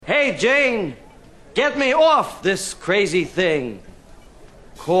Hey, Jane, get me off this crazy thing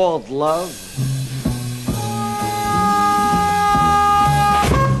called love.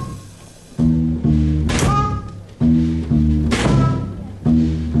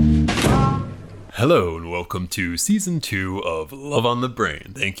 Hello and welcome to Season 2 of Love on the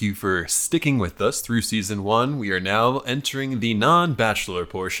Brain. Thank you for sticking with us through Season 1. We are now entering the non-Bachelor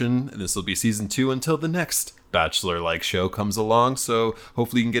portion, and this will be Season 2 until the next Bachelor-like show comes along, so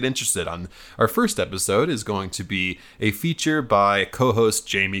hopefully you can get interested. On our first episode is going to be a feature by co-host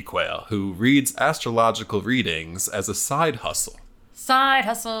Victoria Quail, who reads astrological readings as a side hustle. Side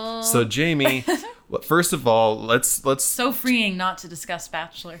hustle. So Jamie, first of all, let's so freeing not to discuss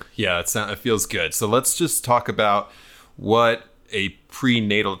Bachelor. Yeah, it feels good. So let's just talk about what a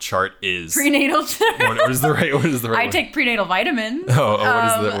prenatal chart is. Prenatal chart. What is the right I one? take prenatal vitamins.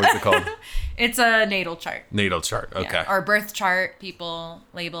 What is it called? It's a natal chart. Natal chart. Okay. Yeah. Or birth chart, people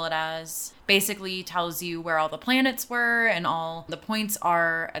label it as. Basically tells you where all the planets were and all the points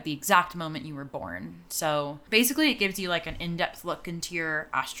are at the exact moment you were born. So basically it gives you like an in-depth look into your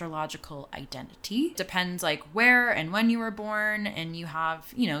astrological identity. Depends like where and when you were born, and you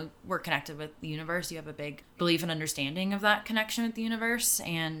have, we're connected with the universe. You have a big belief and understanding of that connection with the universe,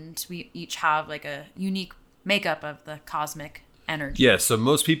 and we each have like a unique makeup of the cosmic energy. Yeah, so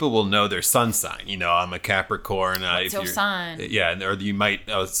most people will know their sun sign. I'm a Capricorn. What's your sun? Yeah, or you might.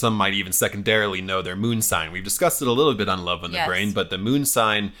 Some might even secondarily know their moon sign. We've discussed it a little bit on Love on the Brain, but the moon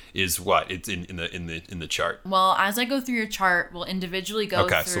sign is what? It's in the chart. Well, as I go through your chart, we'll individually go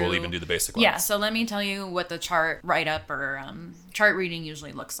through. Okay, so we'll even do the basic ones. Yeah, so let me tell you what the chart write-up or chart reading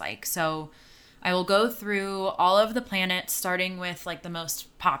usually looks like. So I will go through all of the planets, starting with like the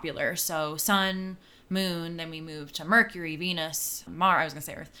most popular. So Sun, Moon, then we move to Mercury, Venus,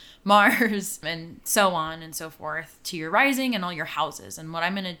 Earth, Mars, and so on and so forth to your rising and all your houses. And what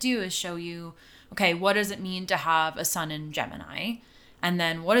I'm going to do is show you, okay, what does it mean to have a sun in Gemini? And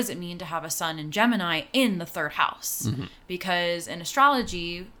then what does it mean to have a sun in Gemini in the third house? Mm-hmm. Because in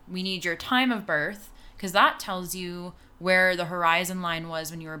astrology, we need your time of birth, because that tells you where the horizon line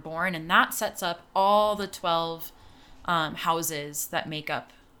was when you were born. And that sets up all the 12 houses that make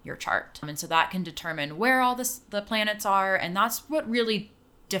up your chart. And so that can determine where all the planets are. And that's what really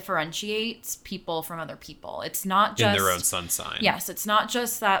differentiates people from other people. It's not just in their own sun sign. Yes. It's not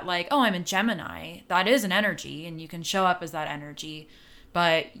just that like, oh, I'm a Gemini. That is an energy and you can show up as that energy.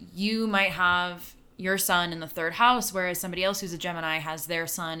 But you might have your sun in the third house, whereas somebody else who's a Gemini has their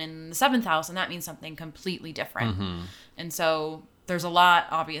sun in the seventh house. And that means something completely different. Mm-hmm. And so there's a lot,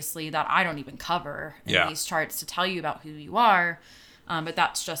 obviously, that I don't even cover in these charts to tell you about who you are. But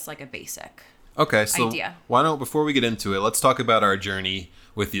that's just like a basic idea. Why don't, before we get into it, let's talk about our journey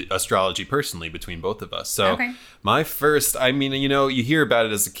with the astrology personally between both of us. So my first, you hear about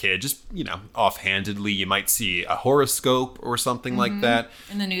it as a kid, just, offhandedly, you might see a horoscope or something like that.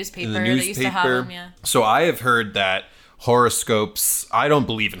 In the newspaper. They used to have them, yeah. So I have heard that horoscopes, I don't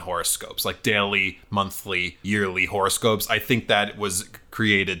believe in horoscopes, like daily, monthly, yearly horoscopes. I think that was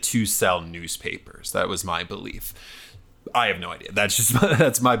created to sell newspapers. That was my belief. I have no idea.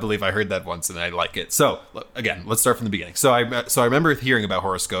 That's my belief. I heard that once and I like it. So again, let's start from the beginning. So I remember hearing about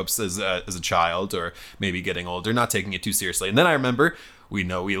horoscopes as a child, or maybe getting older, not taking it too seriously. And then I remember, we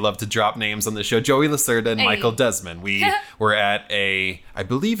love to drop names on the show, Joey Lacerda and Michael Desmond. We were at I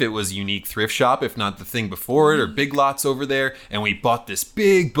believe it was Unique Thrift Shop, if not the thing before it, or Big Lots over there. And we bought this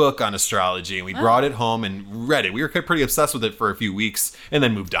big book on astrology and we brought it home and read it. We were pretty obsessed with it for a few weeks and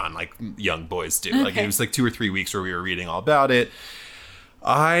then moved on like young boys do. Like it was like 2 or 3 weeks where we were reading all about it.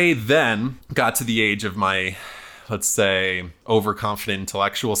 I then got to the age of my, let's say, overconfident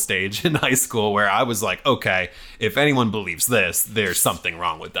intellectual stage in high school where I was like, okay, if anyone believes this, there's something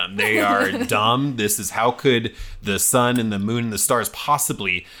wrong with them. They are dumb. How could the sun and the moon and the stars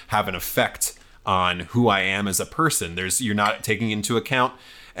possibly have an effect on who I am as a person? You're not taking into account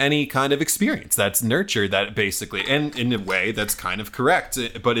any kind of experience that's nurtured, that basically, and in a way that's kind of correct,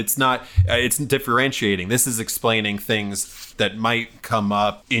 but it's not, it's differentiating. This is explaining things that might come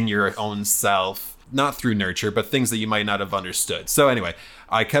up in your own self, not through nurture, but things that you might not have understood. So anyway,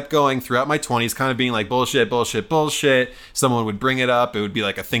 I kept going throughout my 20s, kind of being like bullshit. Someone would bring it up. It would be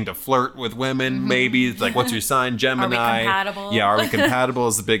like a thing to flirt with women, maybe. It's like, what's your sign? Gemini. Are we compatible? Yeah, are we compatible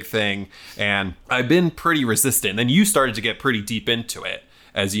is a big thing. And I've been pretty resistant. Then you started to get pretty deep into it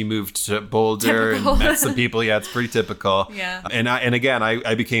as you moved to Boulder and met some people. Yeah, it's pretty typical. Yeah. And again,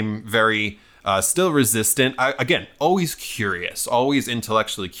 I became very still resistant. Again, always curious, always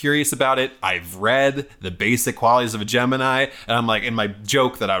intellectually curious about it. I've read the basic qualities of a Gemini, and I'm like, in my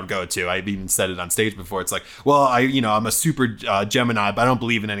joke that I would go to, I've even said it on stage before. It's like, well, I'm a super Gemini, but I don't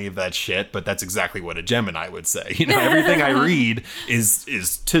believe in any of that shit. But that's exactly what a Gemini would say. Everything I read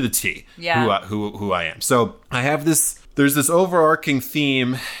is to the T. Yeah. Who I am. So I have this. There's this overarching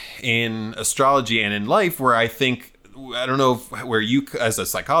theme in astrology and in life where I think, I don't know where you, as a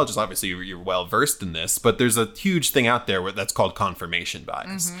psychologist, obviously you're well versed in this, but there's a huge thing out there that's called confirmation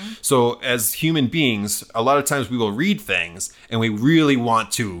bias. Mm-hmm. So as human beings, a lot of times we will read things and we really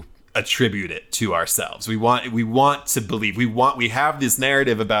want to attribute it to ourselves. We want to believe. We have this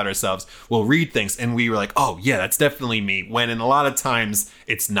narrative about ourselves. We'll read things and we were like, oh yeah, that's definitely me. When in a lot of times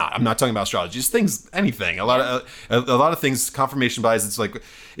it's not. I'm not talking about astrology. Just things, anything. A lot of things. Confirmation bias. It's like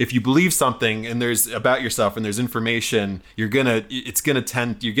if you believe something and there's about yourself and there's information, you're gonna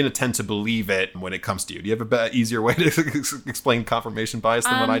tend to believe it when it comes to you. Do you have a easier way to explain confirmation bias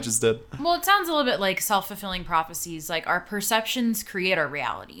than what I just did? Well, it sounds a little bit like self-fulfilling prophecies. Like our perceptions create our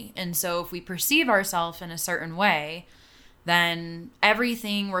reality. And so if we perceive ourselves in a certain way, then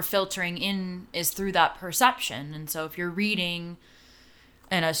everything we're filtering in is through that perception. And so if you're reading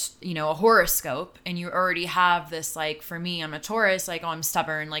a horoscope and you already have this, like, for me, I'm a Taurus, like, oh, I'm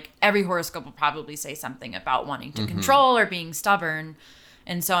stubborn. Like every horoscope will probably say something about wanting to control or being stubborn.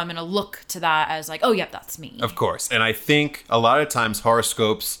 And so I'm going to look to that as like, oh, yep, that's me. Of course. And I think a lot of times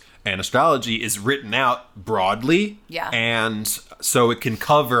horoscopes and astrology is written out broadly. Yeah. And so it can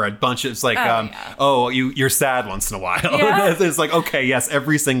cover a bunch of, it's like, you're sad once in a while. Yeah. It's like, okay, yes,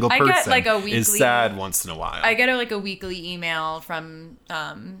 every single person is sad once in a while. I get a weekly email from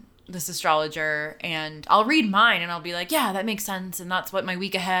this astrologer, and I'll read mine and I'll be like, yeah, that makes sense. And that's what my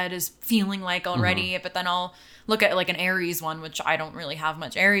week ahead is feeling like already. Mm-hmm. But then I'll look at like an Aries one, which I don't really have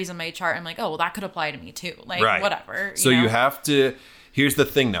much Aries in my chart. I'm like, oh, well, that could apply to me too. Like, right. Whatever. So you have to... Here's the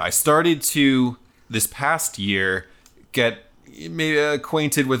thing, though. I started to, this past year, get maybe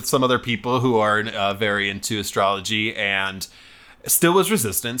acquainted with some other people who are very into astrology, and still was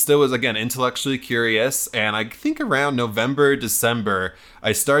resistant, still was, again, intellectually curious. And I think around November, December,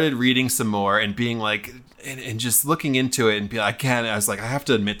 I started reading some more and being like, and just looking into it and be like, I was like, I have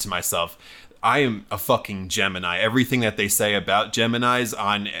to admit to myself, I am a fucking Gemini. Everything that they say about Geminis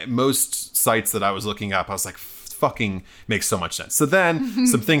on most sites that I was looking up, I was like, fucking makes so much sense. So then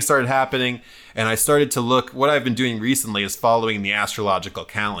some things started happening, and I started to look. What I've been doing recently is following the astrological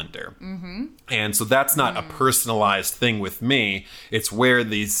calendar. Mm-hmm. And so that's not a personalized thing with me. It's where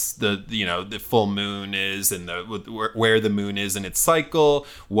the full moon is, and where the moon is in its cycle,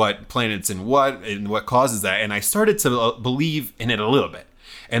 what planets and what causes that. And I started to believe in it a little bit.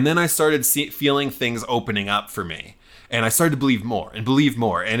 And then I started feeling things opening up for me. And I started to believe more.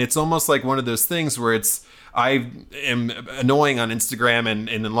 And it's almost like one of those things where I am annoying on Instagram and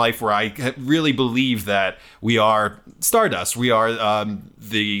in life, where I really believe that we are stardust. We are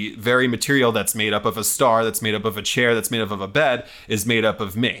the very material that's made up of a star, that's made up of a chair, that's made up of a bed, is made up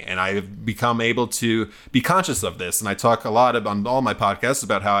of me. And I've become able to be conscious of this. And I talk a lot on all my podcasts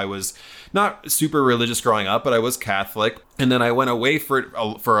about how I was not super religious growing up, but I was Catholic. And then I went away for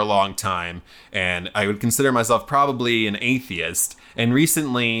a long time. And I would consider myself probably an atheist. And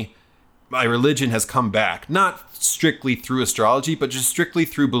recently, my religion has come back, not strictly through astrology, but just strictly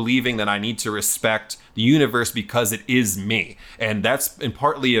through believing that I need to respect the universe because it is me. And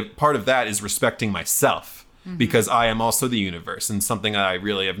partly a part of that is respecting myself, mm-hmm. because I am also the universe, and something that I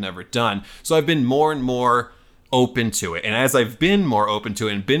really have never done. So I've been more and more open to it. And as I've been more open to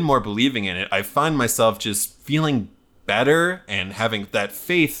it and been more believing in it, I find myself just feeling better, and having that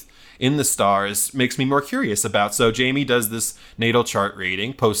faith in the stars makes me more curious about. So Jamie does this natal chart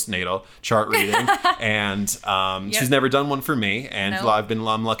reading, postnatal chart reading, and yep. She's never done one for me. And nope.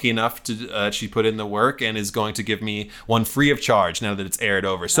 I'm lucky enough to she put in the work and is going to give me one free of charge now that it's aired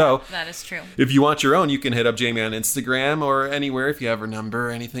over. So that is true. If you want your own, you can hit up Jamie on Instagram or anywhere. If you have her number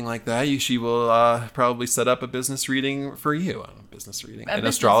or anything like that, she will probably set up a business reading for you. An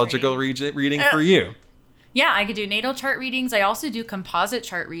astrological reading for you. Yeah, I could do natal chart readings. I also do composite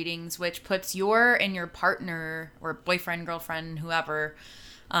chart readings, which puts your and your partner or boyfriend, girlfriend, whoever,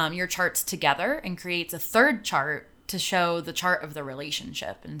 your charts together and creates a third chart to show the chart of the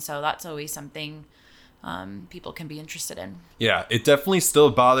relationship. And so that's always something people can be interested in. Yeah, it definitely still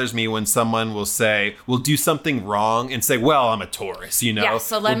bothers me when someone will do something wrong and say, well, I'm a Taurus, Yeah,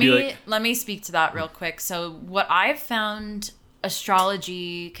 so let me speak to that real quick. So what I've found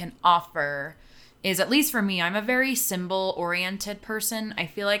astrology can offer is, at least for me, I'm a very symbol-oriented person. I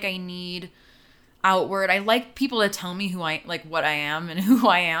feel like I need outward. I like people to tell me what I am and who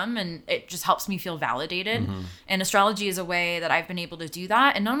I am, and it just helps me feel validated. And astrology is a way that I've been able to do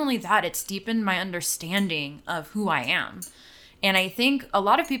that. And not only that, it's deepened my understanding of who I am. And I think a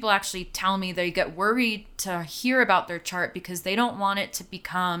lot of people actually tell me they get worried to hear about their chart because they don't want it to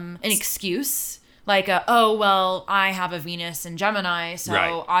become an excuse. Like, oh, well, I have a Venus in Gemini,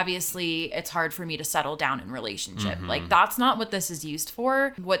 so obviously it's hard for me to settle down in relationship. Like, that's not what this is used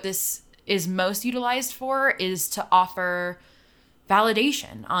for. What this is most utilized for is to offer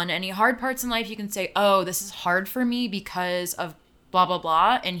validation on any hard parts in life. You can say, oh, this is hard for me because of blah, blah,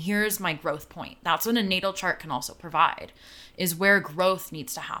 blah, and here's my growth point. That's what a natal chart can also provide, is where growth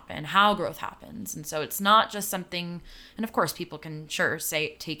needs to happen, how growth happens. And so it's not just something, and of course people can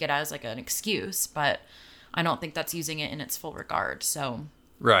take it as like an excuse, but I don't think that's using it in its full regard. So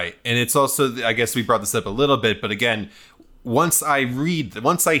right. And it's also, I guess we brought this up a little bit, but again, once I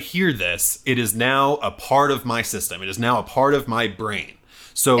hear this, it is now a part of my system. It is now a part of my brain.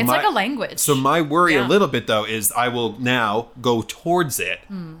 So it's like a language. So my worry a little bit, though, is I will now go towards it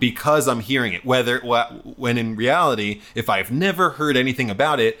because I'm hearing it. When in reality, if I've never heard anything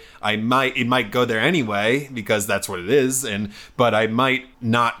about it, it might go there anyway because that's what it is. But I might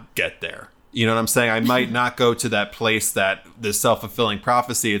not get there. You know what I'm saying? I might not go to that place that the self-fulfilling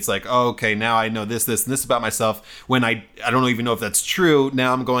prophecy. It's like, oh, okay, now I know this, and this about myself. When I don't even know if that's true.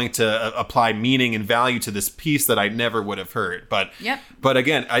 Now I'm going to apply meaning and value to this piece that I never would have heard. But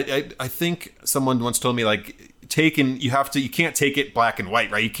again, I think someone once told me, like, you can't take it black and white,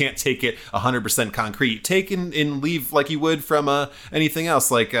 right? You can't take it 100% concrete. Take and leave like you would from anything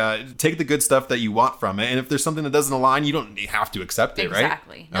else. Like take the good stuff that you want from it, and if there's something that doesn't align, you don't have to accept it, right?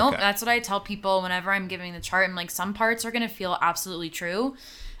 Exactly. Nope. That's what I tell people whenever I'm giving the chart. I'm like, some parts are going to feel absolutely true,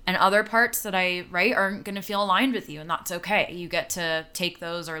 and other parts that I write aren't going to feel aligned with you, and that's okay. You get to take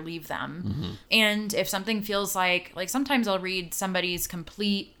those or leave them. And if something feels like sometimes I'll read somebody's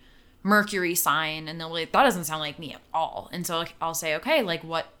complete Mercury sign and they'll be like, that doesn't sound like me at all. And so I'll say, okay, like,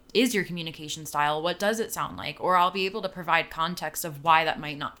 what is your communication style? What does it sound like? Or I'll be able to provide context of why that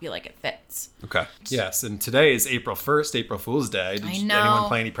might not feel like it fits. Okay. Yes. And today is April 1st, April Fool's Day. Did anyone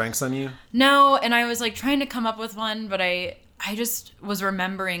play any pranks on you? No. And I was like trying to come up with one, but I just was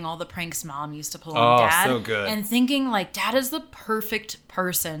remembering all the pranks Mom used to pull on Dad. Oh, so good. And thinking, like, Dad is the perfect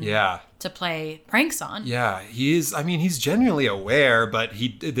person to play pranks on. Yeah, he is. I mean, he's genuinely aware, but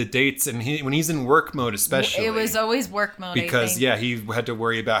the dates, and when he's in work mode especially. It was always work mode, because, he had to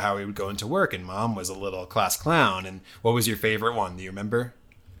worry about how he would go into work, and Mom was a little class clown. And what was your favorite one? Do you remember?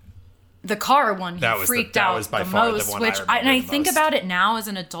 The car one. He freaked out the most, which I think about it now as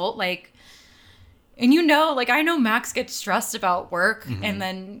an adult, like, and I know Max gets stressed about work, and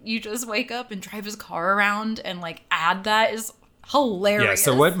then you just wake up and drive his car around, and like add that is hilarious. Yeah,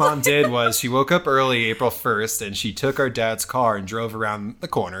 so what Mom did was she woke up early April 1st and she took our dad's car and drove around the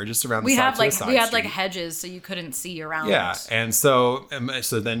corner, just around the side street. We had like hedges so you couldn't see around. Yeah, and so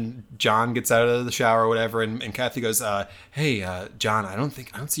then John gets out of the shower or whatever, and Kathy goes, hey, John, I don't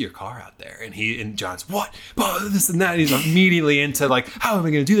see your car out there. And John's, what? This and that. And he's immediately into like, how am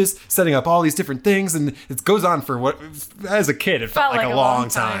I going to do this? Setting up all these different things. And it goes on for as a kid, it felt like a long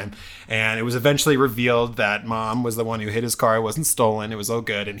time. And it was eventually revealed that Mom was the one who hit his car. It wasn't stolen. It was all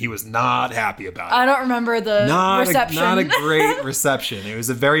good. And he was not happy about it. I don't remember the reception. Not a great reception. It was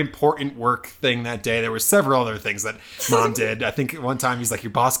a very important work thing that day. There were several other things that Mom did. I think one time he's like,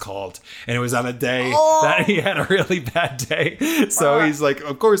 your boss called. And it was on a day that he had a really bad day. So he's like,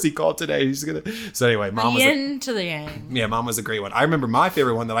 of course he called today. So anyway, Mom was into the yang. Yeah, Mom was a great one. I remember my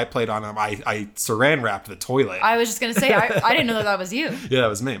favorite one that I played on him. I saran wrapped the toilet. I was just going to say, I didn't know that was you. Yeah, that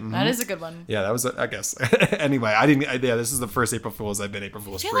was me. Mm-hmm. That is a good one. Yeah, that was, I guess. Anyway, this is the first April Fool's I've been April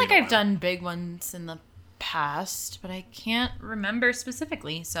Fool's free. I feel like I've done big ones in the past, but I can't remember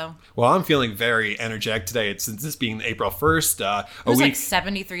specifically. So, well, I'm feeling very energetic today. Since this being April 1st, it was like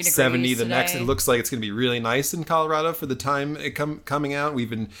 73 degrees. 70 the next. It looks like it's going to be really nice in Colorado for the time coming out. We've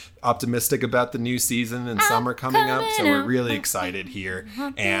been optimistic about the new season and summer coming up, so we're really excited here.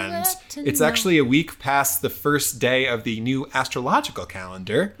 And it's actually a week past the first day of the new astrological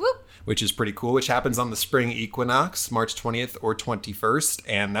calendar. Whoop. Which is pretty cool, which happens on the spring equinox, March 20th or 21st.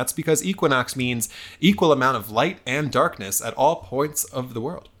 And that's because equinox means equal amount of light and darkness at all points of the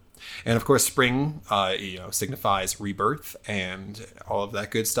world. And of course, spring, signifies rebirth and all of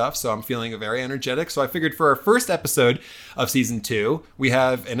that good stuff. So I'm feeling very energetic. So I figured for our first episode of season 2, we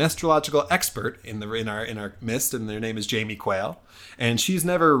have an astrological expert in our midst, and their name is Jamie Quail. And she's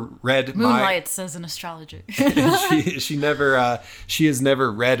never read Moonlights as an astrologer. she has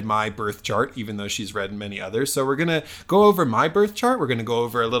never read my birth chart, even though she's read many others. So we're going to go over my birth chart. We're going to go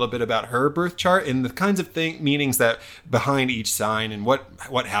over a little bit about her birth chart and the kinds of meanings that behind each sign and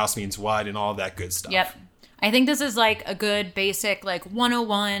what house means what and all that good stuff. Yep. I think this is like a good basic like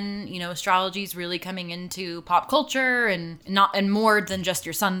 101, astrology is really coming into pop culture and more than just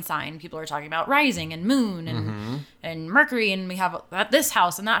your sun sign. People are talking about rising and moon and Mercury, and we have this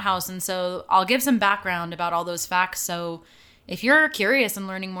house and that house. And so I'll give some background about all those facts. So if you're curious and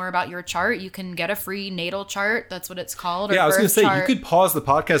learning more about your chart, you can get a free natal chart. That's what it's called. Yeah, I was going to say, you could pause the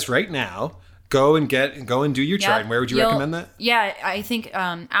podcast right now. Go and do your chart. And where would you recommend that? Yeah, I think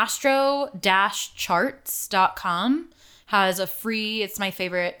astro-charts.com has a free, it's my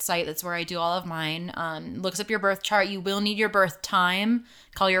favorite site. That's where I do all of mine. Looks up your birth chart. You will need your birth time.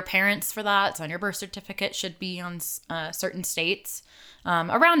 Call your parents for that. It's on your birth certificate. Should be on certain states.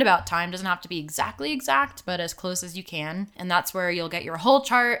 A roundabout time. Doesn't have to be exactly exact, but as close as you can. And that's where you'll get your whole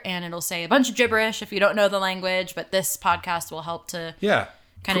chart, and it'll say a bunch of gibberish if you don't know the language. But this podcast will help to...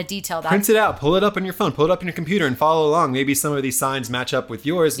 kind of detail that. Print it out, pull it up on your phone, pull it up on your computer and follow along. Maybe some of these signs match up with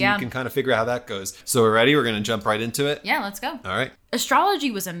yours and you can kind of figure out how that goes. So we're ready? We're going to jump right into it? Yeah, let's go. All right.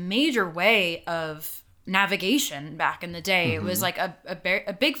 Astrology was a major way of navigation back in the day. It was like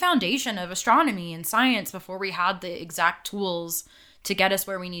a big foundation of astronomy and science before we had the exact tools to get us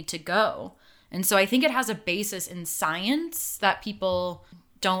where we need to go. And so I think it has a basis in science that people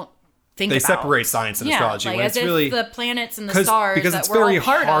don't they separate science and astrology like when as it's if really the planets and the stars because that it's we're very all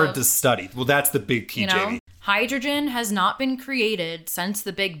part hard of, to study. Well, that's the big key, Jamie. Hydrogen has not been created since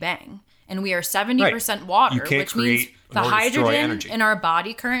the Big Bang, and we are 70% water, which means the hydrogen in our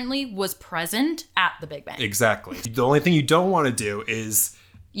body currently was present at the Big Bang. Exactly. The only thing you don't want to do is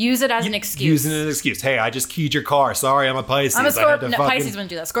use it as an excuse. Use it as an excuse. Hey, I just keyed your car. Sorry, I'm a Pisces. I'm a Scorpio. No, Pisces wouldn't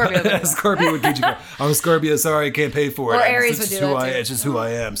do that. Scorpio would do that. Scorpio would key your car. I'm a Scorpio. Sorry, I can't pay for it. Or Aries would do that too. It's just who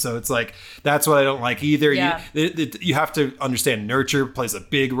I am. So it's like, that's what I don't like either. Yeah. You have to understand nurture plays a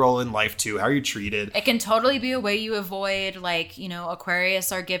big role in life too. How you're treated. It can totally be a way you avoid, like,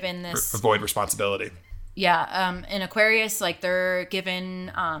 Aquarius are given this... Avoid responsibility. Yeah, in Aquarius, like they're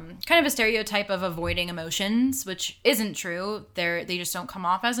given kind of a stereotype of avoiding emotions, which isn't true. They just don't come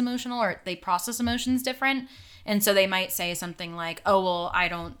off as emotional, or they process emotions different. And so they might say something like, "Oh, well, I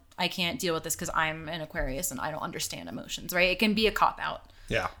can't deal with this because I'm an Aquarius and I don't understand emotions." Right? It can be a cop out.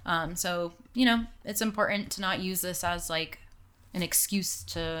 Yeah. So it's important to not use this as like an excuse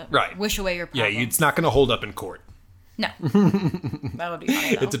to wish away your problems. Yeah, it's not going to hold up in court. No. That would be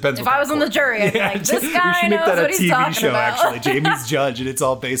funny, though. It depends. If I was on the jury, I'd be like, this guy knows what he's talking about. Actually, Jamie's judge, and it's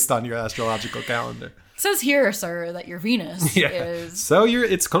all based on your astrological calendar. It says here, sir, that your Venus is... So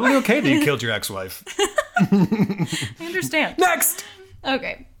it's totally okay that you killed your ex-wife. I understand. Next!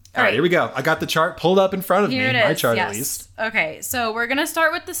 Okay. All right, here we go. I got the chart pulled up in front of here me. It is. My chart, at least. Okay, so we're going to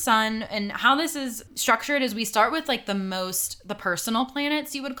start with the sun, and how this is structured is we start with like the personal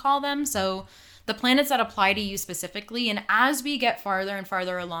planets, you would call them. So the planets that apply to you specifically. And as we get farther and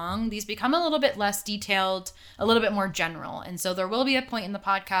farther along, these become a little bit less detailed, a little bit more general. And so there will be a point in the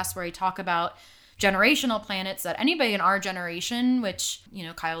podcast where I talk about generational planets that anybody in our generation, which,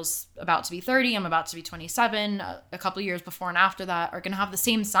 Kyle's about to be 30, I'm about to be 27, a couple years before and after that, are going to have the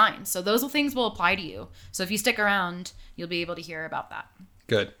same signs. So those things will apply to you. So if you stick around, you'll be able to hear about that.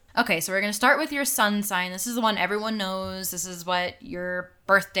 Good. Okay, so we're going to start with your sun sign. This is the one everyone knows. This is what your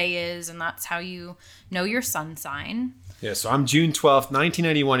birthday is, and that's how you know your sun sign. Yeah, so I'm June 12th,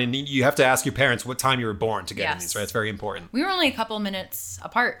 1991, and you have to ask your parents what time you were born to get in these, right? It's very important. We were only a couple minutes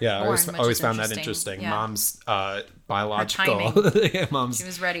apart. Yeah, I always found that interesting. Yeah. Mom's biological. Yeah, Mom's she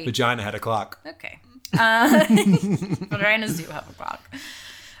was ready. Vagina had a clock. Okay. Vaginas do have a clock.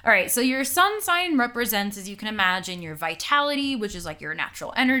 All right, so your sun sign represents, as you can imagine, your vitality, which is like your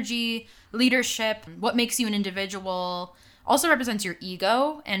natural energy, leadership, what makes you an individual, also represents your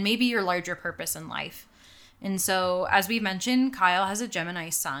ego and maybe your larger purpose in life. And so, as we mentioned, Kyle has a Gemini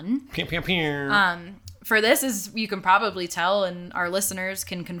sun. Pew, pew, pew. For this, as you can probably tell, and our listeners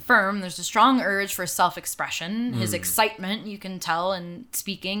can confirm, there's a strong urge for self-expression. His excitement, you can tell, in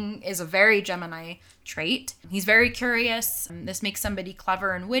speaking is a very Gemini trait. He's very curious. This makes somebody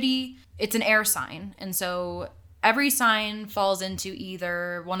clever and witty. It's an air sign. And so every sign falls into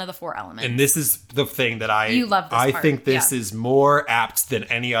either one of the four elements. And this is the thing that you love this I part. think this is more apt than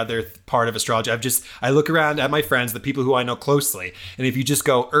any other part of astrology. I look around at my friends, the people who I know closely, and if you just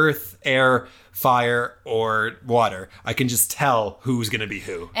go earth, air, fire, or water, I can just tell who's going to be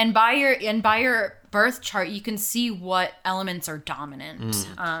who. And by your birth chart, you can see what elements are dominant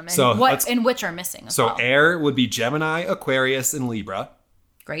and which are missing as so well. air would be Gemini, Aquarius, and Libra.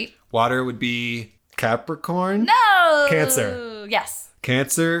 Great. Water would be Capricorn. No. Cancer. Yes.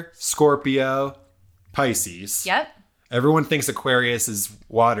 Cancer, Scorpio, Pisces. Yep. Everyone thinks Aquarius is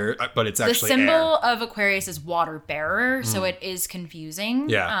water, but it's actually the symbol air. of Aquarius is water bearer, so it is confusing.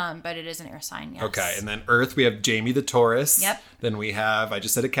 Yeah. But it is an air sign, yes. Okay, and then Earth, we have Jamie the Taurus. Yep. Then we have, I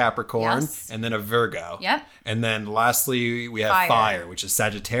just said a Capricorn. Yes. And then a Virgo. Yep. And then lastly, we have fire, which is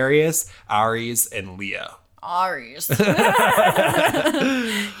Sagittarius, Aries, and Leo. Aries.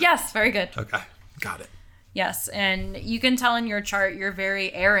 Yes, very good. Okay, got it. Yes, and you can tell in your chart you're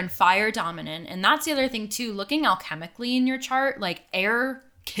very air and fire dominant. And that's the other thing too, looking alchemically in your chart, like air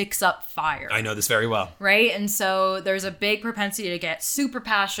kicks up fire. I know this very well. Right? And so there's a big propensity to get super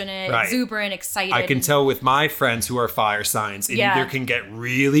passionate, exuberant, excited. I can tell with my friends who are fire signs, it either can get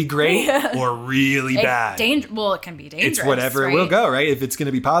really great or really bad. Well, it can be dangerous. It's whatever it will go, right? If it's going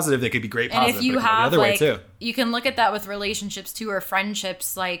to be positive, it could be great positive. And if you but have, the other way too. You can look at that with relationships too, or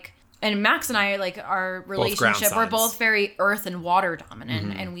friendships, like. And Max and I, like our relationship, we're both very earth and water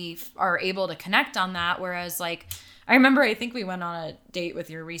dominant, and we are able to connect on that. Whereas, like, I remember, I think we went on a date with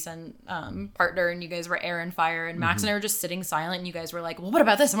your recent partner, and you guys were air and fire, and Max and I were just sitting silent, and you guys were like, "Well, what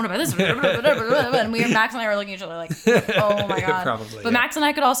about this? And what about this?" And Max and I were looking at each other like, "Oh my god!" Probably, but Max and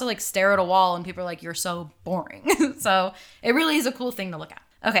I could also like stare at a wall, and people are like, "You're so boring." So it really is a cool thing to look at.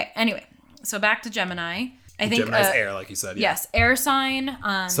 Okay, anyway, so back to Gemini. I think Gemini's air, like you said. Yeah. Yes, air sign.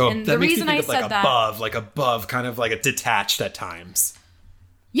 So and that the makes reason me think I of said like above, kind of like a detached at times.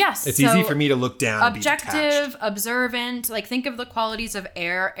 Yes. It's easy for me to look down and be detached. Objective, observant, like think of the qualities of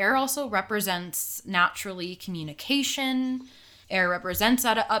air. Air also represents naturally communication. Air represents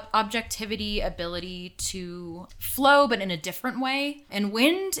that objectivity, ability to flow, but in a different way. And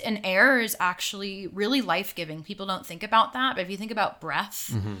wind and air is actually really life-giving. People don't think about that, but if you think about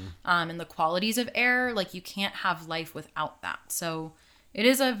breath and the qualities of air, like you can't have life without that. So it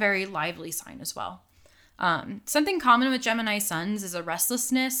is a very lively sign as well. Something common with Gemini suns is a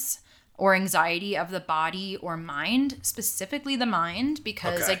restlessness or anxiety of the body or mind, specifically the mind,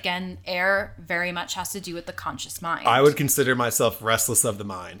 because again, air very much has to do with the conscious mind. I would consider myself restless of the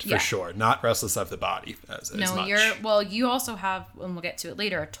mind for sure, not restless of the body as much. You also have, and we'll get to it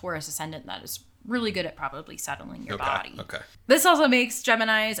later, a Taurus ascendant that is really good at probably settling your body. Okay. This also makes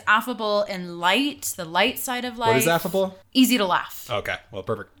Geminis affable and light, the light side of life. What is affable? Easy to laugh. Okay, well,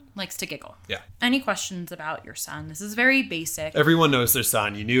 perfect. Likes to giggle. Yeah. Any questions about your sun? This is very basic. Everyone knows their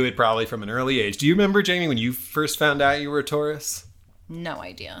sun. You knew it probably from an early age. Do you remember, Jamie, when you first found out you were a Taurus? No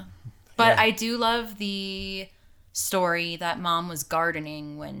idea. But I do love the story that mom was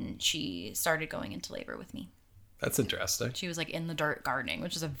gardening when she started going into labor with me. That's interesting. She was like in the dirt gardening,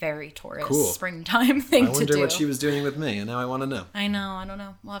 which is a very Taurus I springtime thing to do. wonder what she was doing with me, and now I want to know. I know. I don't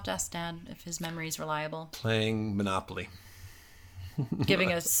know. We'll have to ask Dad if his memory is reliable. Playing Monopoly.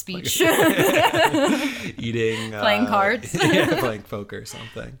 Giving a speech. Eating. Playing cards. Playing poker or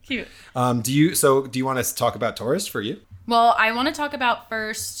something. Cute. Do you want us to talk about Taurus for you? Well, I want to talk about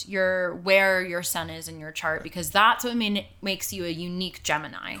first where your sun is in your chart, because that's what makes you a unique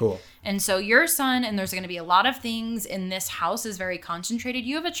Gemini. Cool. And so your sun, and there's going to be a lot of things in this house, is very concentrated.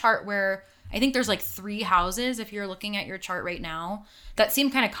 You have a chart where I think there's like 3 houses, if you're looking at your chart right now, that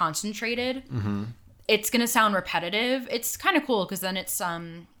seem kind of concentrated. Mm-hmm. It's going to sound repetitive. It's kind of cool because then it's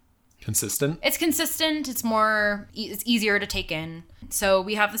consistent. It's consistent. It's more, it's easier to take in. So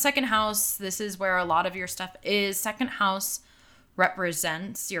we have the second house. This is where a lot of your stuff is. Second house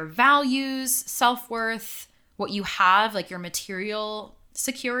represents your values, self-worth, what you have, like your material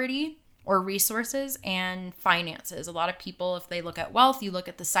security or resources, and finances. A lot of people, if they look at wealth, you look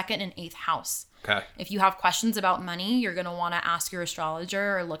at the 2nd and 8th house. Okay. If you have questions about money, you're going to want to ask your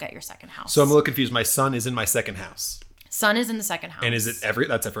astrologer or look at your 2nd house. So I'm a little confused. My sun is in my 2nd house. Sun is in the 2nd house. And is it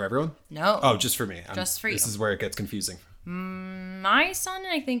that's it for everyone? No. Oh, just for me. Just for you. This is where it gets confusing. My sun,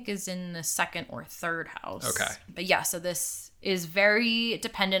 I think, is in the 2nd or 3rd house. Okay. But yeah, so this is very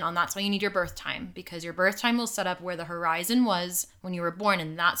dependent on, that's why you need your birth time, because your birth time will set up where the horizon was when you were born,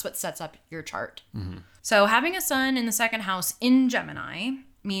 and that's what sets up your chart. Mm-hmm. So having a sun in the 2nd house in Gemini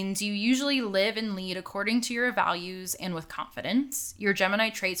means you usually live and lead according to your values and with confidence. Your Gemini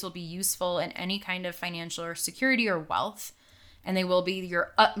traits will be useful in any kind of financial or security or wealth, and they will be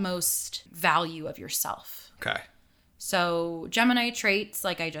your utmost value of yourself. Okay. So Gemini traits,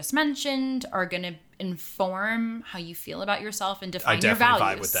 like I just mentioned, are going to inform how you feel about yourself and define your values. I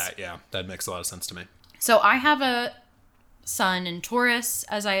definitely vibe with that. Yeah, that makes a lot of sense to me. So I have a sun in Taurus,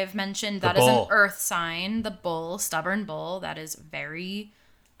 as I have mentioned. That is an earth sign, the bull, stubborn bull. That is very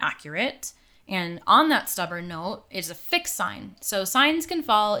accurate. And on that stubborn note is a fixed sign. So signs can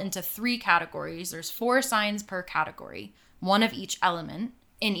fall into 3 categories. There's 4 signs per category, one of each element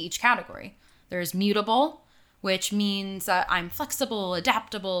in each category. There's mutable, which means that I'm flexible,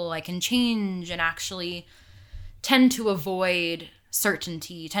 adaptable, I can change, and actually tend to avoid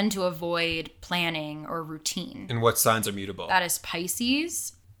certainty, tend to avoid planning or routine. And what signs are mutable? That is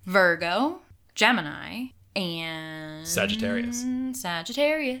Pisces, Virgo, Gemini, and Sagittarius.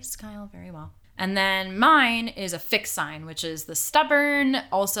 Sagittarius, Kyle, very well. And then mine is a fixed sign, which is the stubborn,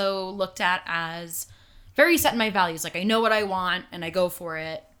 also looked at as very set in my values. Like I know what I want and I go for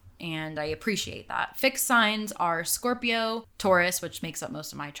it and I appreciate that. Fixed signs are Scorpio, Taurus, which makes up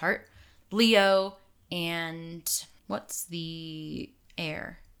most of my chart, Leo, and what's the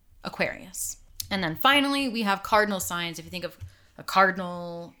air? Aquarius. And then finally, we have cardinal signs. If you think of a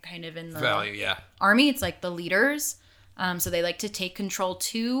cardinal kind of in the value, yeah. army, it's like the leaders. So they like to take control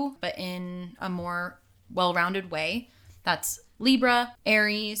too, but in a more well-rounded way. That's Libra,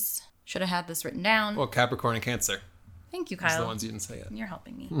 Aries. Should have had this written down. Well, Capricorn and Cancer. Thank you, Kyle. Those are the ones you didn't say yet. You're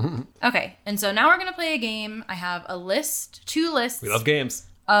helping me. Okay, and so now we're going to play a game. I have a list, 2 lists. We love games.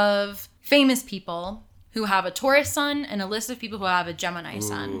 Of famous people who have a Taurus sun and a list of people who have a Gemini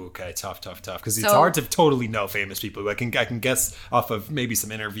sun. Ooh, okay, tough. Because it's hard to totally know famous people. I can guess off of maybe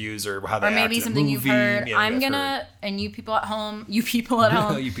some interviews or how they act maybe in a something movie. you've heard. Yeah, I'm gonna, and you people at home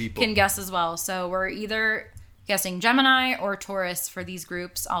can guess as well. So we're either guessing Gemini or Taurus for these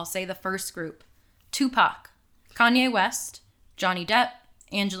groups. I'll say the first group: Tupac, Kanye West, Johnny Depp,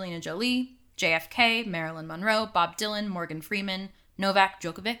 Angelina Jolie, JFK, Marilyn Monroe, Bob Dylan, Morgan Freeman, Novak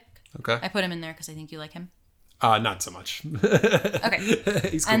Djokovic. Okay. I put him in there because I think you like him. Not so much. Okay.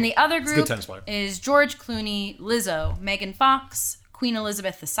 He's cool. And the other group is George Clooney, Lizzo, Megan Fox, Queen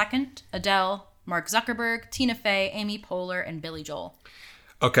Elizabeth II, Adele, Mark Zuckerberg, Tina Fey, Amy Poehler, and Billy Joel.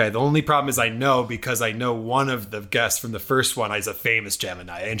 Okay, the only problem is I know because I know one of the guests from the first one is a famous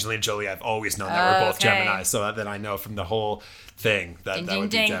Gemini. Angelina Jolie, I've always known that we're both Gemini, so then I know from the whole thing that ding, that ding, would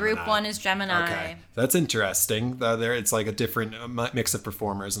ding. be Gemini. Group 1 is Gemini. Okay, that's interesting. There, it's like a different mix of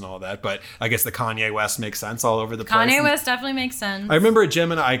performers and all that. But I guess the Kanye West makes sense all over the place. Kanye West definitely makes sense. I remember a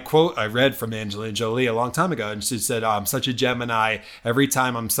Gemini quote I read from Angelina Jolie a long time ago, and she said, "I'm such a Gemini. Every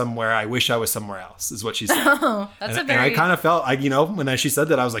time I'm somewhere, I wish I was somewhere else." Is what she said. Oh, that's and I kind of felt, when she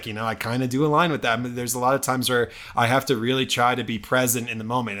said that, I was like, I kind of do align with that. I mean, there's a lot of times where I have to really try to be present in the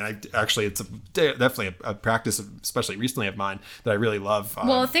moment, and it's definitely a practice, especially recently of mine, that I really love.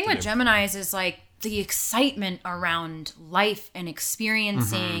 Well, the thing with Geminis is like the excitement around life and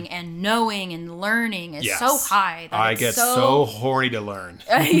experiencing and knowing and learning is so high that I get so horny to learn.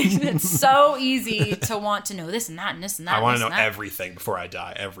 It's so easy to want to know this and that and this and that. I want to know everything before I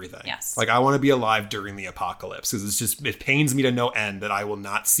die. Everything. Yes. Like I want to be alive during the apocalypse because it pains me to no end that I will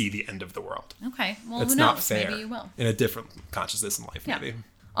not see the end of the world. Okay. Well, it's who knows? not fair. Maybe you will. In a different consciousness in life, maybe.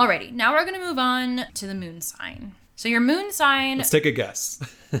 Alrighty. Now we're going to move on to the moon sign. So your moon sign... Let's take a guess.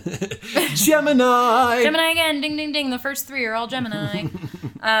 Gemini! Gemini again. Ding, ding, ding. The first 3 are all Gemini.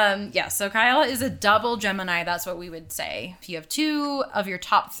 So Kyle is a double Gemini. That's what we would say. If you have 2 of your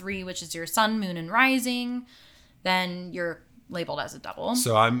top 3, which is your sun, moon, and rising, then you're labeled as a double.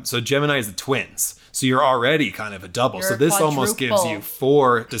 So Gemini is the twins. So you're already kind of a double. You're so this quadruple. Almost gives you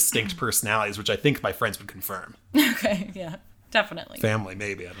 4 distinct personalities, which I think my friends would confirm. Okay, yeah. Definitely. Family,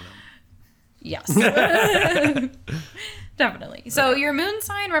 maybe. I don't know. Yes. Definitely. So your moon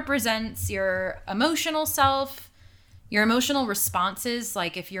sign represents your emotional self, your emotional responses.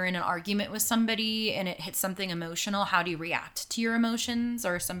 Like if you're in an argument with somebody and it hits something emotional, how do you react to your emotions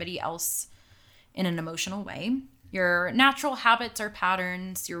or somebody else in an emotional way? Your natural habits or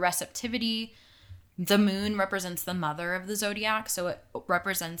patterns, your receptivity. The moon represents the mother of the zodiac, so it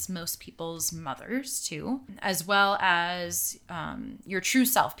represents most people's mothers too, as well as your true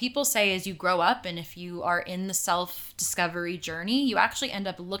self. People say as you grow up and if you are in the self-discovery journey, you actually end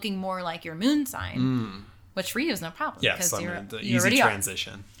up looking more like your moon sign, which for you is no problem. Yes, because the easy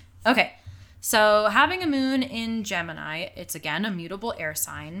transition. Okay, so having a moon in Gemini, it's again a mutable air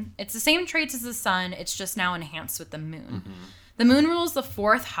sign. It's the same traits as the sun, it's just now enhanced with the moon. The moon rules the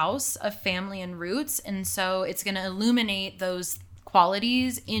 4th house of family and roots, and so it's going to illuminate those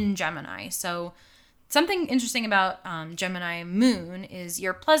qualities in Gemini. So something interesting about Gemini moon is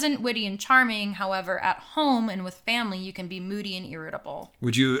you're pleasant, witty, and charming. However, at home and with family, you can be moody and irritable.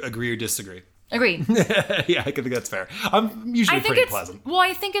 Would you agree or disagree? Agreed. Yeah, I think that's fair. I'm usually pretty pleasant. Well,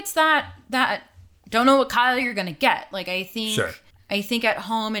 I think it's that don't know what Kyle you're going to get. Like, I think... Sure. I think at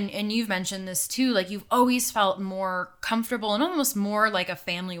home, and you've mentioned this too, like you've always felt more comfortable and almost more like a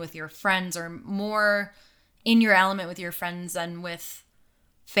family with your friends or more in your element with your friends than with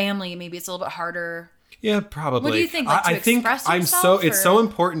family, maybe it's a little bit harder. Yeah, probably. What do you think? Like, I think yourself, it's so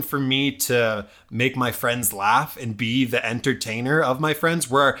important for me to make my friends laugh and be the entertainer of my friends,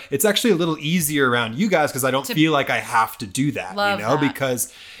 where it's actually a little easier around you guys because I don't feel like I have to do that,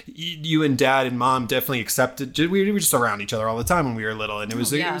 because you and dad and mom definitely accepted. We were just around each other all the time when we were little, and it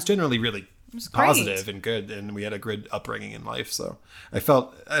was generally really positive and good, and we had a good upbringing in life, so I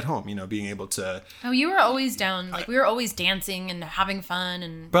felt at home, being able to. Oh, you were always down, like we were always dancing and having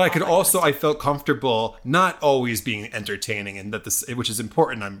fun, but I could also, I felt comfortable not always being entertaining, and that this, which is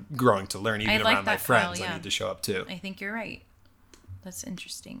important. I'm growing to learn, even around my friends. I need to show up too. I think you're right. That's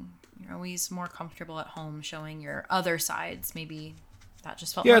interesting. You're always more comfortable at home showing your other sides. Maybe that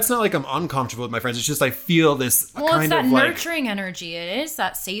just felt. Yeah, it's not like I'm uncomfortable with my friends. It's just I feel this kind of like. Well, it's that nurturing energy. It is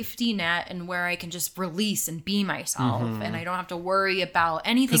that safety net, and where I can just release and be myself, and I don't have to worry about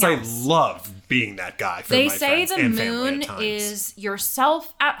anything else. Because I love being that guy for my friends and family at times. They say the moon is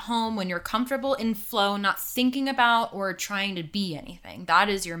yourself at home when you're comfortable in flow, not thinking about or trying to be anything. That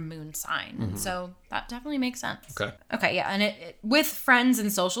is your moon sign. And so that definitely makes sense. Okay, yeah. And it with friends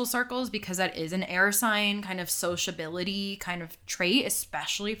and social circles, because that is an air sign kind of sociability kind of trait,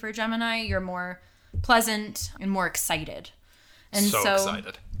 especially for Gemini, you're more pleasant and more excited. And so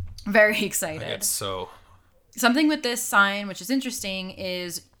excited. Very excited. It's so. Something with this sign, which is interesting,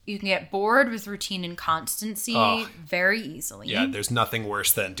 is you can get bored with routine and constancy very easily. Yeah, there's nothing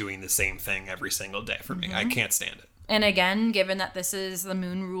worse than doing the same thing every single day for me. I can't stand it. And again, given that this is the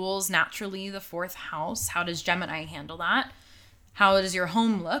moon rules naturally the 4th house, how does Gemini handle that? How does your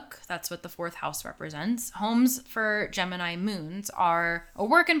home look? That's what the 4th house represents. Homes for Gemini moons are a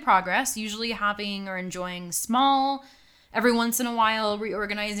work in progress, usually having or enjoying small, every once in a while,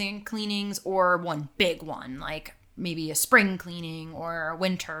 reorganizing cleanings, or one big one, like maybe a spring cleaning or a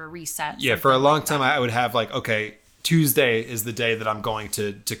winter reset. Yeah, for a long time, I would have like, okay, Tuesday is the day that I'm going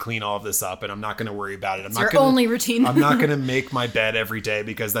to clean all of this up, and I'm not going to worry about it. It's your only routine. I'm not going to make my bed every day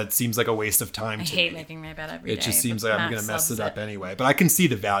because that seems like a waste of time to me. I hate making my bed every day. It just seems like I'm going to mess it up anyway. But I can see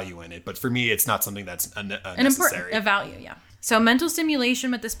the value in it. But for me, it's not something that's necessary. A value, yeah. So mental stimulation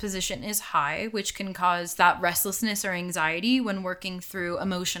with this position is high, which can cause that restlessness or anxiety when working through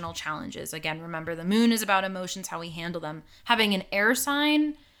emotional challenges. Again, remember the moon is about emotions, how we handle them. Having an air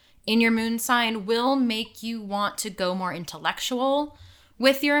sign in your moon sign will make you want to go more intellectual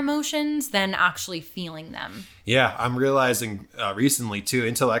with your emotions than actually feeling them. Yeah, I'm realizing recently too,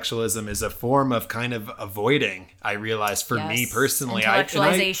 intellectualism is a form of kind of avoiding. I realized for me personally,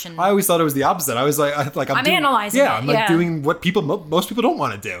 intellectualization. I always thought it was the opposite. I was like, I'm analyzing. Yeah, I'm like doing what most people don't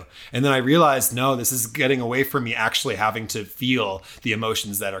want to do. And then I realized, no, this is getting away from me actually having to feel the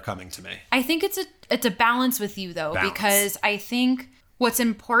emotions that are coming to me. I think it's a balance with you though, because I think what's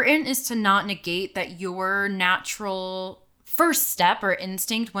important is to not negate that your natural first step or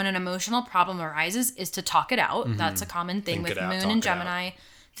instinct when an emotional problem arises is to talk it out. That's a common thing with moon and Gemini.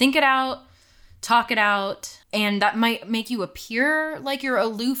 Think it out, talk it out, and that might make you appear like you're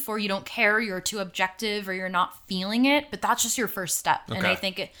aloof or you don't care, you're too objective or you're not feeling it, but that's just your first step. And I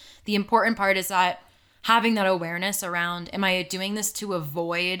think the important part is that having that awareness around, am I doing this to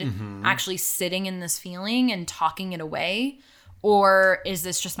avoid actually sitting in this feeling and talking it away? Or is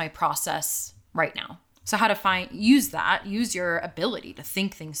this just my process right now? So how to use your ability to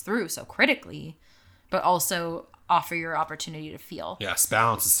think things through so critically, but also offer your opportunity to feel. Yes,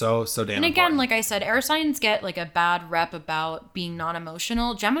 balance is so damn And again, important. like I said, air signs get like a bad rep about being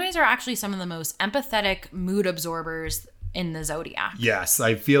non-emotional. Geminis are actually some of the most empathetic mood absorbers in the zodiac. Yes,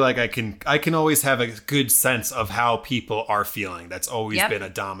 I feel like I can always have a good sense of how people are feeling. That's always been a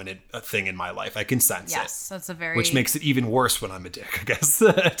dominant thing in my life. I can sense it. Yes, that's which makes it even worse when I'm a dick, I guess,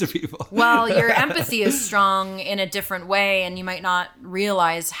 to people. Well, your empathy is strong in a different way, and you might not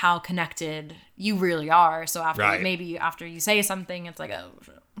realize how connected you really are. So maybe after you say something, it's like, oh,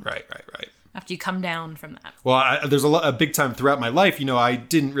 right. After you come down from that. Well, there's a big time throughout my life, I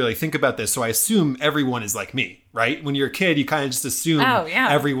didn't really think about this. So I assume everyone is like me, right? When you're a kid, you kind of just assume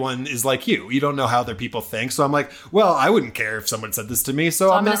everyone is like you. You don't know how other people think. So I'm like, well, I wouldn't care if someone said this to me.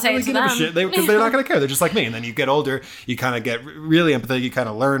 So I'm not really giving a shit because they're not going to care. They're just like me. And then you get older, you kind of get really empathetic. You kind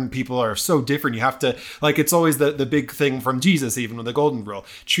of learn people are so different. You have to, like, it's always the big thing from Jesus, even with the golden rule,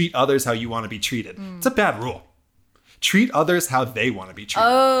 treat others how you want to be treated. It's a bad rule. Treat others how they want to be treated.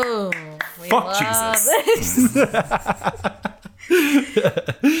 Oh, fuck Jesus.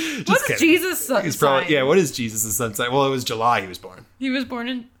 What's Jesus' sun sign? What is Jesus' sun sign? Well, it was July he was born.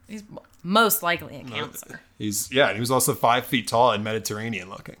 He's most likely a Cancer. He was also 5 feet tall and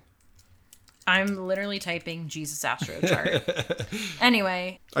Mediterranean looking. I'm literally typing Jesus astro chart.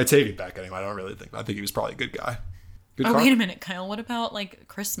 Anyway. I take it back anyway. I think he was probably a good guy. Good Oh, call. wait a minute, Kyle. What about like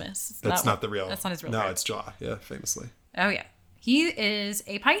Christmas? That's not the real. That's not his real No, card. it's Jaw. Yeah, famously. Oh, yeah. He is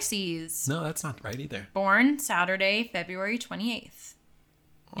a Pisces. No, that's not right either. Born Saturday, February 28th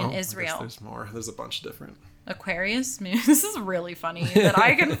in Oh, I guess Israel. there's more. There's a bunch of different. Aquarius moon. This is really funny that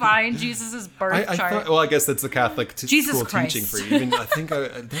I can find Jesus' birth I chart. thought, well, I guess that's the Catholic Jesus school Christ. teaching for you. Even I think I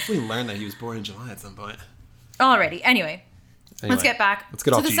definitely learned that he was born in July at some point. Alrighty. Anyway, let's get back Let's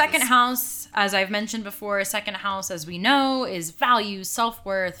get to off the Jesus. second house. As I've mentioned before, a second house, as we know, is values,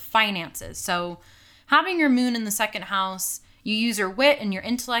 self-worth, finances. So having your moon in the second house, you use your wit and your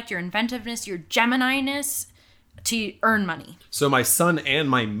intellect, your inventiveness, your Gemini-ness to earn money. So my sun and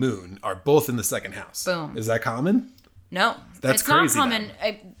my moon are both in the second house. Boom. Is that common? No, That's it's not crazy,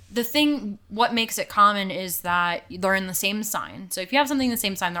 common. What makes it common is that they're in the same sign. So if you have something in the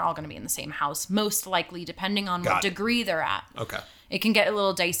same sign, they're all going to be in the same house, most likely, depending on what Got it. degree they're at. Okay. It can get a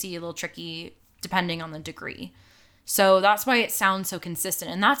little dicey, a little tricky, depending on the degree. So that's why it sounds so consistent.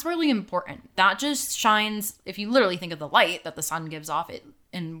 And that's really important. That just shines, if you literally think of the light that the sun gives off, it,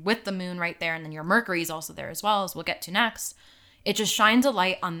 and with the moon right there, and then your Mercury is also there as well, as we'll get to next, it just shines a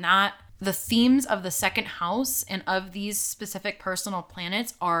light on that. The themes of the second house and of these specific personal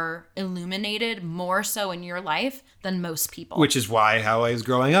planets are illuminated more so in your life than most people. Which is why how I was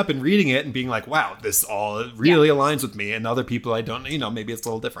growing up and reading it and being like, wow, this all really aligns with me. And other people I don't, maybe it's a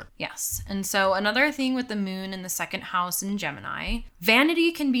little different. Yes. And so another thing with the moon in the second house in Gemini,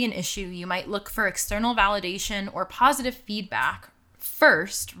 vanity can be an issue. You might look for external validation or positive feedback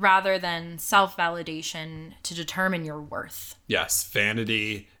first rather than self-validation to determine your worth. Yes,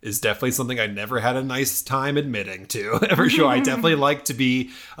 vanity is definitely something I never had a nice time admitting to. For sure, I definitely like to be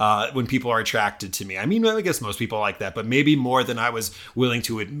when people are attracted to me. I mean, I guess most people like that, but maybe more than I was willing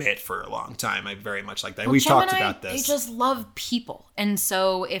to admit for a long time. I very much like that. Well, We've Gemini, talked about this. They just love people. And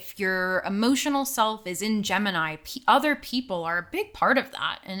so if your emotional self is in Gemini, other people are a big part of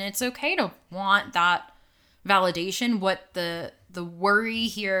that. And it's okay to want that validation. What the worry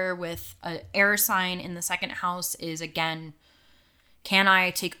here with an air sign in the second house is, again, can I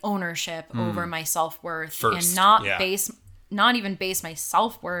take ownership over my self-worth First, and not yeah. even base my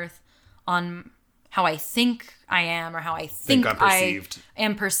self-worth on how I think I am or how I think I'm I perceived.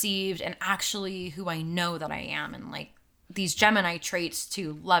 am perceived, and actually who I know that I am. And like these Gemini traits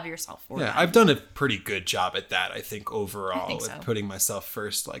to love your self-worth. Yeah, I've done a pretty good job at that, I think, overall, I think with so. putting myself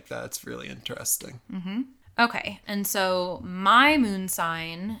first like that. It's really interesting. Okay, and so my moon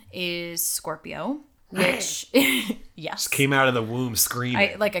sign is Scorpio, which yes, Came out of the womb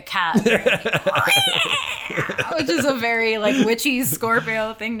screaming. like a cat, which is a very like witchy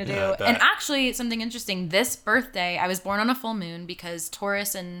Scorpio thing to do. Yeah, I bet. And actually, something interesting. This birthday, I was born on a full moon because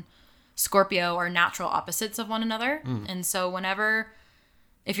Taurus and Scorpio are natural opposites of one another, and so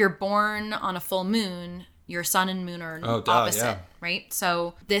if you're born on a full moon, your sun and moon are opposite, yeah. right?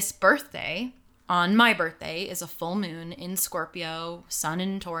 So this birthday. On my birthday is a full moon in Scorpio, sun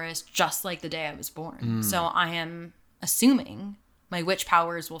in Taurus, just like the day I was born. So I am assuming my witch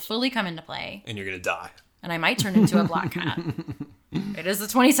powers will fully come into play. And you're going to die. And I might turn into a black cat. It is the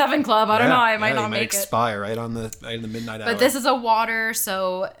 27 Club. I don't know. I might not make it. expire right in the midnight hour. But this is a water,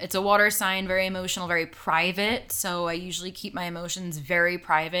 so it's a water sign, very emotional, very private. So I usually keep my emotions very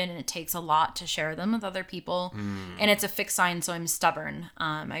private, and it takes a lot to share them with other people. And it's a fixed sign, so I'm stubborn.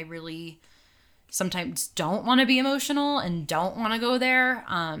 I really sometimes don't want to be emotional and don't want to go there.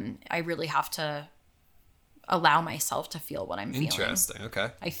 I really have to allow myself to feel what I'm feeling. Interesting. Okay.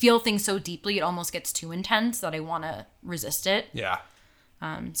 I feel things so deeply, it almost gets too intense that I want to resist it. Yeah.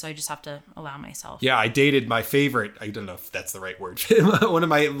 So I just have to allow myself. Yeah, I dated my favorite, I don't know if that's the right word. One of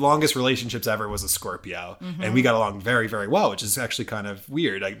my longest relationships ever was a Scorpio. And we got along very, very well, which is actually kind of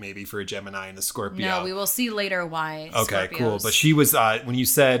weird, like maybe for a Gemini and a Scorpio. No, we will see later why. Okay, Scorpios. cool. But she was, when you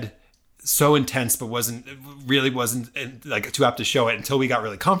said so intense, but wasn't like too apt to show it until we got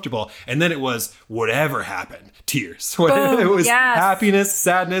really comfortable. And then it was whatever happened, tears. Boom, It was yes. happiness,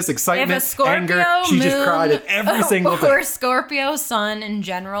 sadness, If a excitement, Scorpio anger. She just moon cried at every single thing. or Scorpio sun in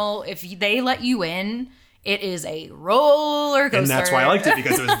general, if they let you in, it is a roller coaster. And that's why I liked it,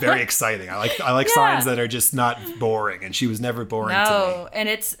 because it was very exciting. I like Yeah. signs that are just not boring, and she was never boring to me. No, and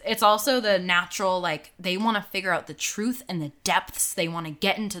it's also the natural, like, they want to figure out the truth and the depths. They want to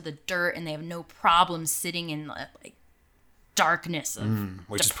get into the dirt, and they have no problem sitting in like darkness of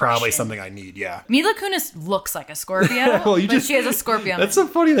Which is depression. probably something I need. Yeah. Mila Kunis looks like a Scorpio, Well, but she has a Scorpio. That's so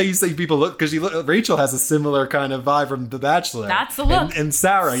funny that you say people look, because Rachel has a similar kind of vibe from The Bachelor. That's the look. And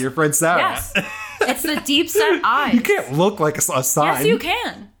Sarah, your friend Sarah. Yes, it's the deep set eyes. You can't look like a sign. Yes, you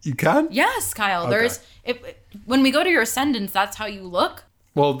can. You can? Yes, Kyle. Okay. When we go to your ascendants, that's how you look.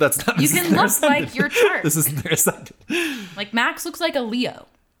 Well, that's not. You can look like your chart. This isn't their ascendant. Like Max looks like a Leo.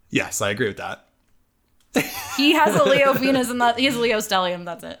 Yes, I agree with that. He has a Leo Venus and he has a Leo stellium.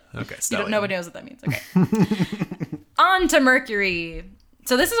 That's it. Okay, stellium. Nobody knows what that means. Okay. On to Mercury.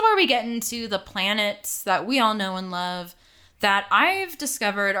 So this is where we get into the planets that we all know and love that I've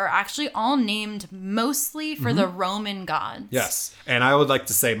discovered are actually all named mostly for the Roman gods. Yes. And I would like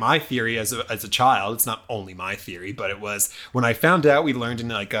to say my theory as a child, it's not only my theory, but it was when I found out, we learned in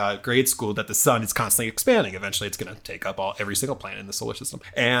like grade school that the sun is constantly expanding. Eventually it's going to take up every single planet in the solar system.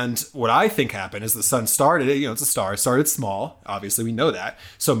 And what I think happened is the sun started, it's a star, started small. Obviously we know that.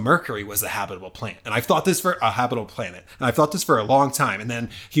 So Mercury was a habitable planet. And I've thought this for a habitable planet. And I've thought this for a long time. And then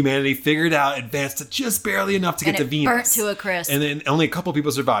humanity figured out, advanced it just barely enough to get to Venus. Burnt to a crisp. And then only a couple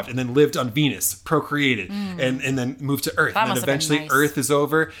people survived and then lived on Venus, procreated, and then moved to Earth. That And then must have been eventually nice. Earth is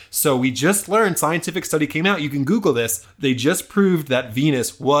over. So we just learned, scientific study came out. You can Google this. They just proved that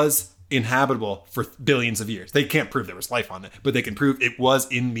Venus was inhabitable for billions of years. They can't prove there was life on it, but they can prove it was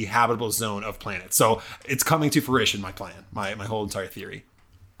in the habitable zone of planets. So it's coming to fruition, my plan, my whole entire theory.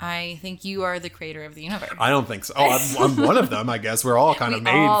 I think you are the creator of the universe. I don't think so. Oh, I'm one of them, I guess. We're all kind of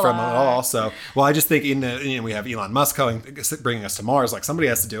made all from it are. all. So, well, I just think we have Elon Musk bringing us to Mars. Like somebody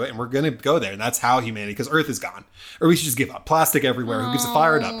has to do it, and we're going to go there. And that's how humanity, because Earth is gone. Or we should just give up. Plastic everywhere. Who gives a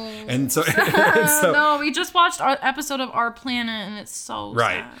fire it up? And so, No, we just watched our episode of Our Planet, and it's so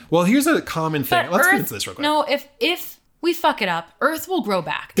right. sad. Well, here's a common thing. But Let's get Earth, into this real quick. no, if we fuck it up, Earth will grow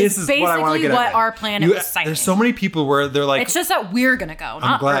back. This It's is basically what I want to get at. our planet was citing. There's so many people where they're like, It's just that we're gonna go, I'm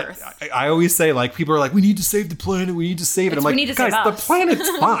not glad. Earth. I always say, like, people are like, we need to save the planet. We need to save it. I'm We like, need to guys, save the us. planet's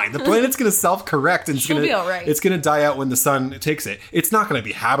fine. The planet's going to self-correct. And She'll be all right. It's going to die out when the sun takes it. It's not going to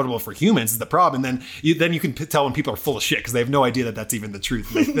be habitable for humans is the problem. And then you can tell when people are full of shit because they have no idea that that's even the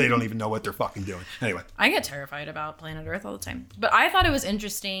truth. They don't even know what they're fucking doing. Anyway. I get terrified about planet Earth all the time. But I thought it was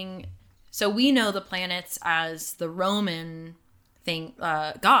interesting. So we know the planets as the Roman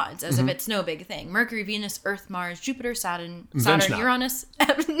gods, as if it's no big thing. Mercury, Venus, Earth, Mars, Jupiter, Saturn, Invention. Uranus,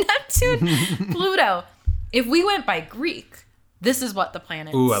 Neptune, Pluto. If we went by Greek, this is what the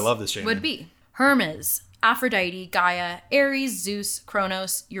planets Ooh, I love this, Jamie. would be. Hermes, Aphrodite, Gaia, Ares, Zeus,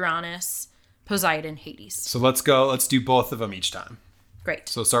 Kronos, Uranus, Poseidon, Hades. So let's go. Let's do both of them each time. Great.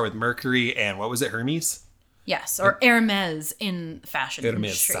 So start with Mercury and what was it, Hermes? Yes, or Hermes in fashion Hermes.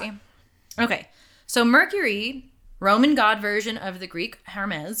 industry. Okay, so Mercury, Roman god version of the Greek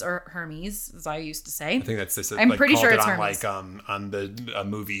Hermes, or Hermes, as I used to say. I think that's this. I'm like, pretty called sure it it's on, Hermes. Like on the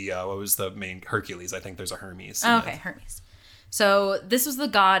movie. What was the main Hercules? I think there's a Hermes. Oh, okay, Hermes. So this was the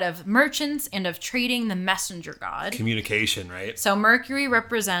god of merchants and of trading, the messenger god. Communication, right? So Mercury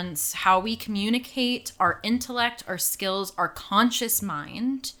represents how we communicate, our intellect, our skills, our conscious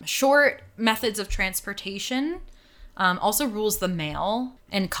mind. Short methods of transportation. Also rules the mail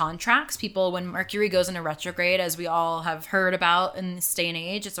and contracts. People, when Mercury goes into retrograde, as we all have heard about in this day and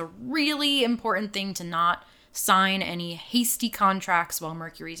age, it's a really important thing to not sign any hasty contracts while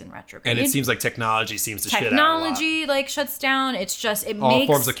Mercury's in retrograde. And it seems like technology seems to shit out a Technology like shuts down. It's just lot. All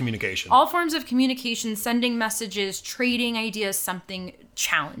forms of communication. All forms of communication, sending messages, trading ideas, something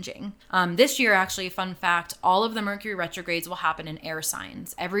challenging. This year, actually, fun fact, all of the Mercury retrogrades will happen in air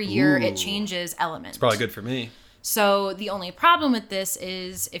signs. Every year it changes element. It's probably good for me. So the only problem with this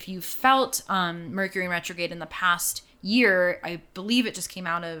is if you felt Mercury in retrograde in the past year, I believe it just came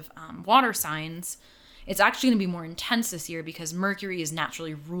out of water signs, it's actually going to be more intense this year because Mercury is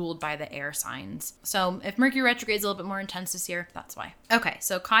naturally ruled by the air signs. So if Mercury retrograde is a little bit more intense this year, that's why. Okay,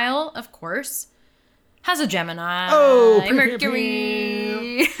 so Kyle, of course, has a Gemini. Oh,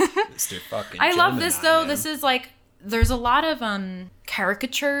 Mercury. Mr. Fucking I love Gemini, this though. man. This is like, there's a lot of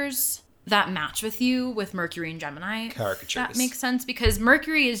caricatures that match with you with Mercury and Gemini. Caricatures. That makes sense because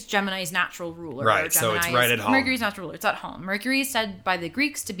Mercury is Gemini's natural ruler. Right, or so it's Gemini's- right at home. Mercury's natural ruler. It's at home. Mercury is said by the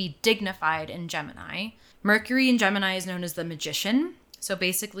Greeks to be dignified in Gemini. Mercury in Gemini is known as the magician. So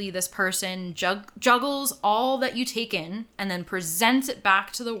basically this person juggles all that you take in and then presents it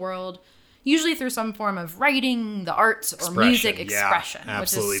back to the world, usually through some form of writing, the arts, or music Yeah, expression,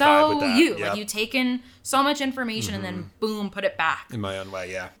 absolutely which is vibe so with that. you. Yep. Like you take in so much information and then boom, put it back. In my own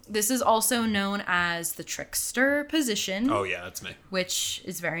way, yeah. This is also known as the trickster position, Oh, yeah, that's me. which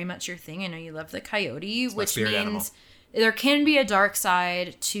is very much your thing. I know you love the coyote, my which spirit means animal. there can be a dark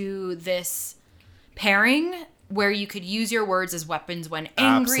side to this pairing where you could use your words as weapons when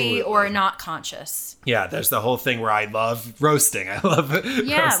angry or Absolutely. not conscious. Yeah, there's the whole thing where I love roasting. I love which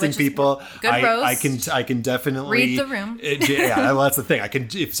roasting is people. good I can definitely Read the room. Yeah, well, that's the thing.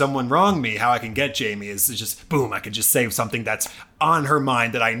 If someone wronged me, how I can get Jamie is just boom. I can just say something that's on her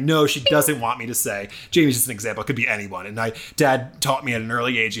mind that I know she doesn't want me to say. Jamie's just an example. It could be anyone. And Dad taught me at an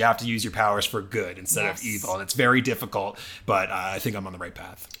early age, you have to use your powers for good instead of evil. And it's very difficult, but I think I'm on the right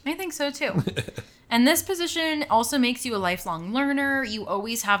path. I think so too. And this position also makes you a lifelong learner. You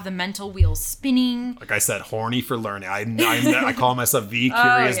always have the mental wheel spinning. Like I said, horny for learning. I call myself the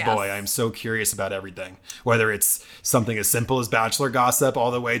curious boy. I'm so curious about everything. Whether it's something as simple as Bachelor gossip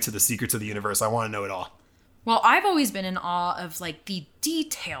all the way to the secrets of the universe. I want to know it all. Well, I've always been in awe of like the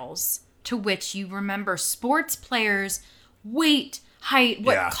details to which you remember sports players' weight, height,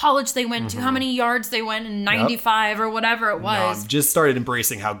 what college they went to, how many yards they went in 95 or whatever it was. No, I've just started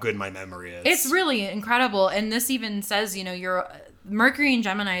embracing how good my memory is. It's really incredible. And this even says, you're Mercury in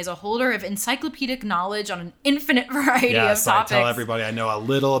Gemini is a holder of encyclopedic knowledge on an infinite variety of topics. I tell everybody I know a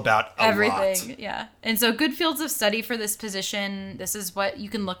little about everything. Lot. Yeah. And so good fields of study for this position. This is what you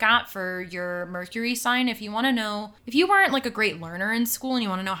can look at for your Mercury sign. If you want to know, if you weren't like a great learner in school and you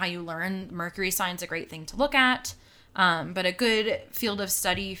want to know how you learn, Mercury sign's a great thing to look at. But a good field of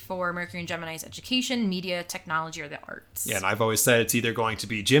study for Mercury and Gemini's education, media, technology, or the arts. Yeah, and I've always said it's either going to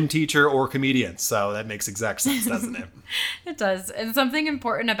be gym teacher or comedian. So that makes exact sense, doesn't it? It does. And something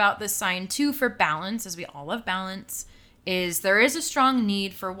important about this sign, too, for balance, as we all love balance, is there is a strong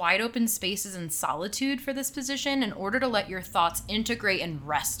need for wide open spaces and solitude for this position in order to let your thoughts integrate and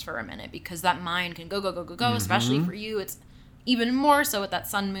rest for a minute, because that mind can go, especially for you. It's even more so with that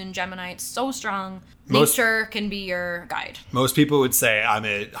Sun, Moon, Gemini. It's so strong. Nature can be your guide. Most people would say I'm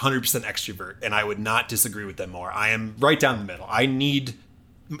a 100% extrovert, and I would not disagree with them more. I am right down the middle. I need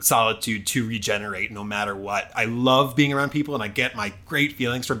solitude to regenerate no matter what. I love being around people, and I get my great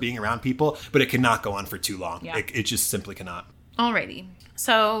feelings from being around people, but it cannot go on for too long. Yeah. It just simply cannot. Alrighty.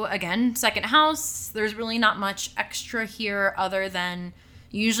 So again, second house, there's really not much extra here other than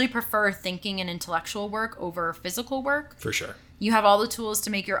you usually prefer thinking and intellectual work over physical work. For sure. You have all the tools to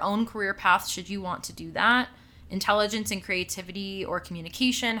make your own career path should you want to do that. Intelligence and creativity or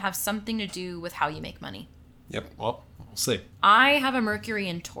communication have something to do with how you make money. Yep. Well, we'll see. I have a Mercury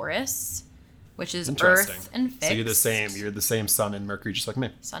in Taurus, which is Earth and fixed. So you're the same. You're the same Sun and Mercury, just like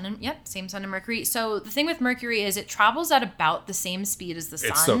me. Same Sun and Mercury. So the thing with Mercury is it travels at about the same speed as the Sun.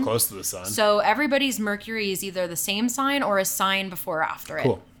 It's so close to the Sun. So everybody's Mercury is either the same sign or a sign before or after it.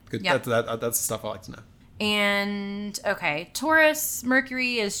 Cool. Good. Yep. That's the stuff I like to know. And okay, Taurus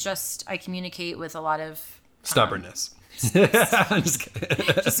Mercury is just I communicate with a lot of stubbornness. I'm just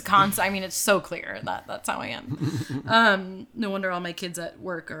kidding. I mean, it's so clear that's how I am. No wonder all my kids at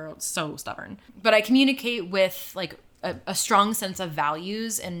work are so stubborn. But I communicate with like a strong sense of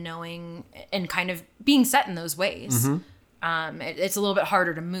values and knowing and kind of being set in those ways. Mm-hmm. It's a little bit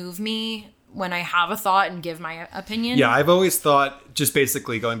harder to move me when I have a thought and give my opinion. Yeah, I've always thought, just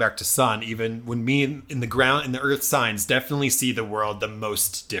basically going back to Sun, even when me in the Earth signs definitely see the world the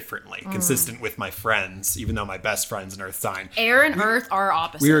most differently, consistent with my friends, even though my best friend's an Earth sign. Air and Earth are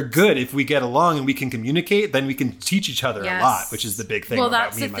opposites. We are good. If we get along and we can communicate, then we can teach each other a lot, which is the big thing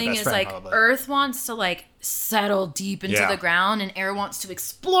about me and my best friend. Well, that's the thing is like Earth wants to like settle deep into the ground and Air wants to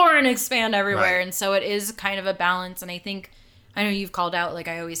explore and expand everywhere. Right. And so it is kind of a balance. And I know you've called out, like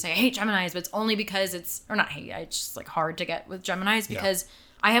I always say, I hate Geminis, but it's only because it's just like hard to get with Geminis because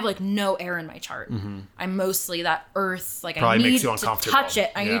I have like no air in my chart. Mm-hmm. I'm mostly that Earth, like probably I need to touch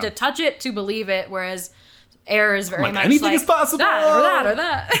it. I need to touch it to believe it, whereas air is very much anything like is possible. That or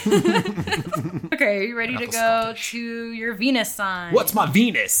that. Okay, are you ready to go to your Venus sign? What's my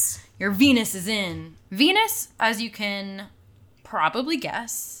Venus? Your Venus is in. Venus, as you can probably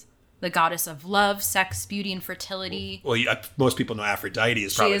guess, the goddess of love, sex, beauty, and fertility. Well, most people know Aphrodite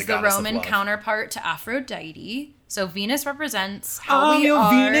is probably the goddess of love. She is the Roman counterpart to Aphrodite. So Venus represents how I'm your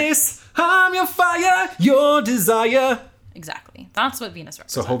Venus, I'm your fire, your desire. Exactly. That's what Venus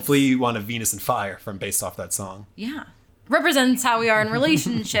represents. So hopefully you want a Venus and fire based off that song. Yeah. Represents how we are in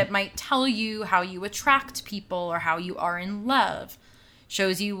relationship, might tell you how you attract people or how you are in love.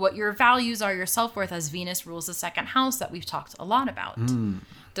 Shows you what your values are, your self-worth, as Venus rules the second house that we've talked a lot about.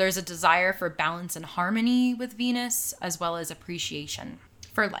 There's a desire for balance and harmony with Venus, as well as appreciation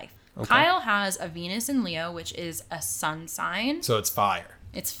for life. Okay. Kyle has a Venus in Leo, which is a sun sign. So it's fire.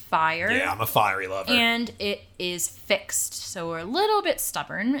 It's fire. Yeah, I'm a fiery lover. And it is fixed. So we're a little bit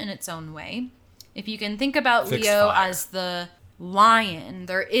stubborn in its own way. If you can think about fixed Leo fire as the lion,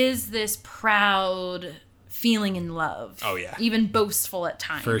 there is this proud feeling in love. Oh, yeah. Even boastful at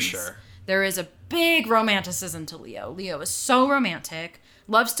times. For sure. There is a big romanticism to Leo. Leo is so romantic,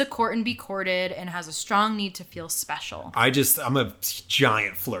 loves to court and be courted, and has a strong need to feel special. I'm a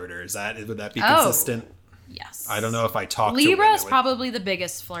giant flirter. Would that be consistent? Yes. I don't know if I talk Libra to is probably the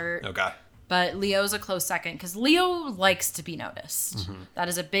biggest flirt. Okay. But Leo's a close second because Leo likes to be noticed. Mm-hmm. That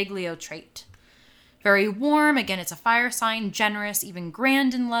is a big Leo trait. Very warm. Again, it's a fire sign. Generous, even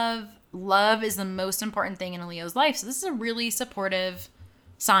grand in love. Love is the most important thing in a Leo's life. So this is a really supportive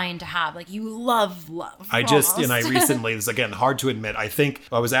sign to have. Like, you love love. I recently, this is again hard to admit, I think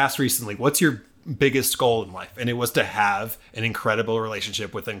I was asked recently, what's your biggest goal in life? And it was to have an incredible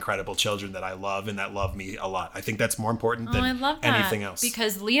relationship with incredible children that I love and that love me a lot. I think that's more important than I love that, anything else.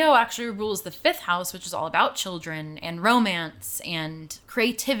 because Leo actually rules the 5th house, which is all about children and romance and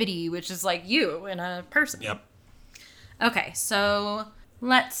creativity, which is like you in a person. Yep. Okay, so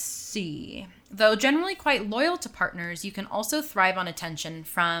let's see. Though generally quite loyal to partners, you can also thrive on attention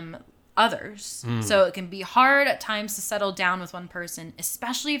from others. So it can be hard at times to settle down with one person,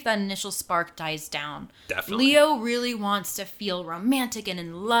 especially if that initial spark dies down. Definitely. Leo really wants to feel romantic and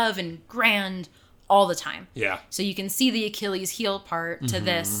in love and grand all the time. Yeah. So you can see the Achilles heel part to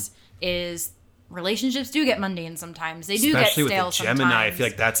this is relationships do get mundane sometimes. They do Especially get stale with the Gemini, sometimes. I feel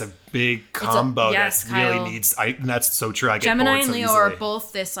like that's a big combo yes, that really Kyle. needs. And that's so true. I get Gemini bored and so Leo easily. are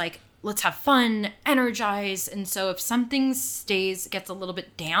both this like, let's have fun, energize. And so if something gets a little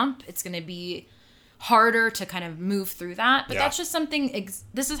bit damp, it's going to be harder to kind of move through that. But that's just something,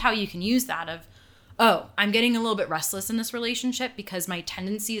 this is how you can use that of, oh, I'm getting a little bit restless in this relationship because my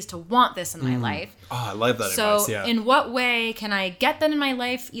tendency is to want this in my life. Oh, I love that So advice. Yeah. in what way can I get that in my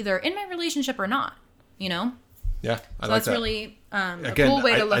life, either in my relationship or not, you know? Yeah, I So like that's that. really a Again, cool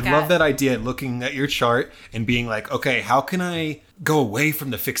way to look I at love that idea, looking at your chart and being like, okay, how can I go away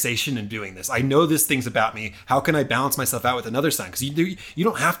from the fixation and doing this? I know this thing's about me. How can I balance myself out with another sign? Because you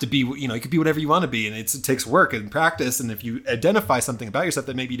don't have to be, you could be whatever you want to be. And it takes work and practice. And if you identify something about yourself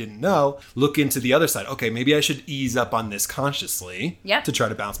that maybe you didn't know, look into the other side. Okay, maybe I should ease up on this consciously to try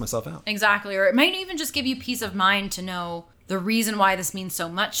to balance myself out. Exactly. Or it might even just give you peace of mind to know the reason why this means so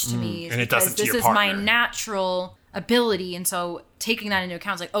much to me is And it because doesn't to this your is my partner. natural ability. And so taking that into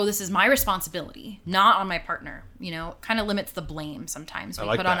account is like, oh, this is my responsibility, not on my partner. Kind of limits the blame sometimes we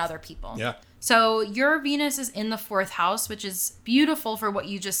put on other people. Yeah. So your Venus is in the 4th house, which is beautiful for what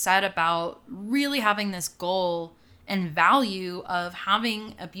you just said about really having this goal and value of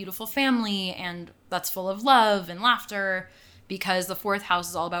having a beautiful family and that's full of love and laughter, because the 4th house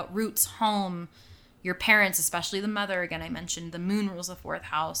is all about roots, home, your parents, especially the mother. Again, I mentioned the moon rules the 4th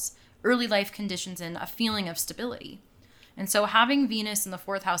house, early life conditions, and a feeling of stability. And so having Venus in the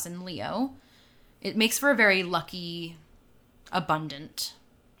 4th house in Leo, it makes for a very lucky, abundant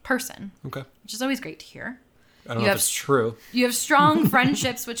person. Okay. Which is always great to hear. I don't know if it's true. You have strong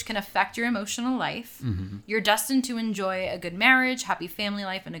friendships, which can affect your emotional life. Mm-hmm. You're destined to enjoy a good marriage, happy family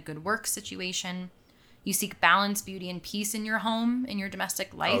life, and a good work situation. You seek balance, beauty, and peace in your home, in your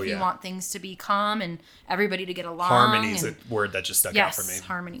domestic life. Oh, yeah. You want things to be calm and everybody to get along. Harmony is a word that just stuck out for me. Yes,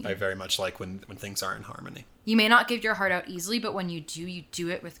 harmony. I very much like when things are in harmony. You may not give your heart out easily, but when you do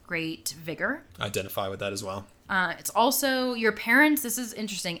it with great vigor. I identify with that as well. It's also your parents. This is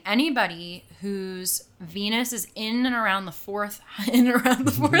interesting. Anybody whose Venus is in and around the 4th house.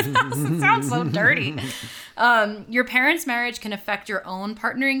 It sounds so dirty. Your parents' marriage can affect your own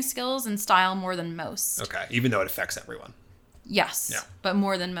partnering skills and style more than most. Okay. Even though it affects everyone. Yes. Yeah. But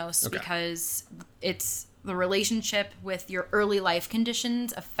more than most, Okay. because it's the relationship with your early life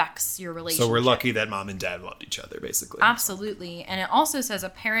conditions affects your relationship. So we're lucky that mom and dad loved each other, basically. Absolutely. And it also says a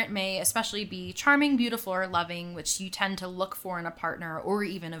parent may especially be charming, beautiful, or loving, which you tend to look for in a partner or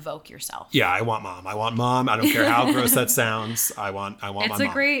even evoke yourself. Yeah, I want mom. I don't care how gross that sounds. I want my mom. It's a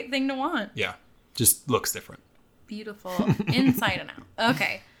great thing to want. Yeah. Just looks different. Beautiful. Inside and out.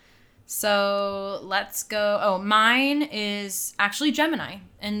 Okay. So let's go. Oh, mine is actually Gemini.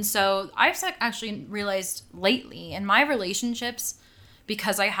 And so I've actually realized lately in my relationships,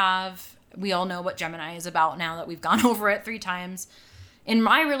 because we all know what Gemini is about now that we've gone over it 3 times. In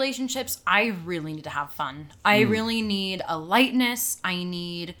my relationships, I really need to have fun. I really need a lightness. I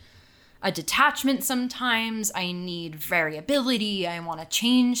need a detachment sometimes. I need variability. I want to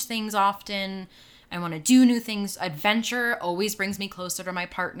change things often. I want to do new things. Adventure always brings me closer to my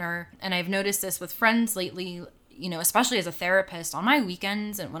partner. And I've noticed this with friends lately, especially as a therapist on my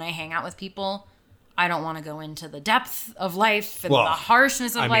weekends and when I hang out with people, I don't want to go into the depth of life and the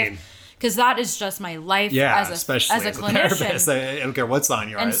harshness of life. Because that is just my life especially as a clinician. therapist. I don't care what sign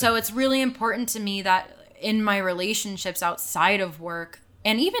you're on. And so it's really important to me that in my relationships outside of work,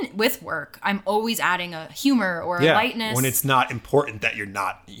 and even with work, I'm always adding a humor or a lightness. When it's not important that you're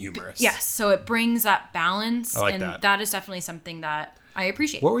not humorous. Yes. So it brings that balance. I like and that is definitely something that I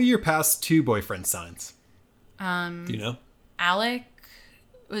appreciate. What were your past 2 boyfriend signs? Do you know? Alec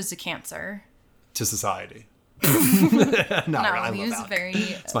was a Cancer. To society. No, No, I he love was Alec. very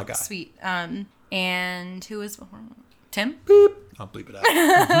It's my guy. sweet. And who was before? Tim Boop. I'll bleep it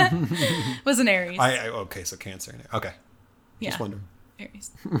out. was an Aries. Okay, so Cancer. Okay. Yeah. Just wondering.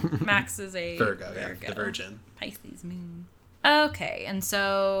 Aries. Max is a Virgo, yeah, the Virgin. Pisces moon. Okay, and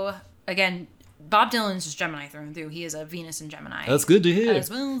so again, Bob Dylan's just Gemini through and through. He is a Venus in Gemini. That's good to hear. As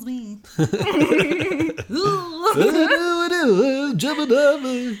well as me.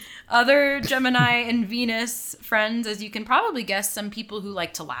 Gemini. Other Gemini and Venus friends, as you can probably guess, some people who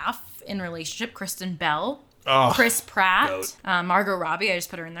like to laugh in relationship. Kristen Bell. Oh, Chris Pratt, goat. Margot Robbie. I just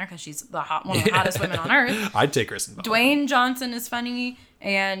put her in there because she's one of the hottest women on earth. I'd take Kristen Bell. Dwayne Johnson is funny,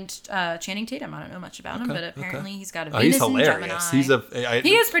 and Channing Tatum. I don't know much about him, but apparently he's got a Venus He's in hilarious. Gemini.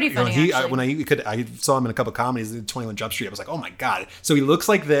 He is pretty funny. I saw him in a couple comedies, 21 Jump Street. I was like, oh my god! So he looks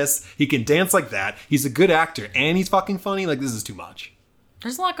like this. He can dance like that. He's a good actor, and he's fucking funny. Like, this is too much.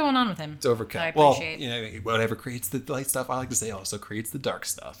 There's a lot going on with him. It's overkill. That I appreciate. Whatever creates the light stuff, I like to say, also creates the dark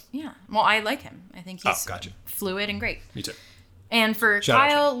stuff. Yeah. Well, I like him. I think he's gotcha. fluid and great. Me too. And for Shout out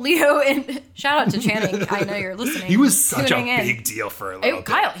Kyle, Leo, and shout out to Channing. I know you're listening. He was such a tuning in. big deal for a little bit.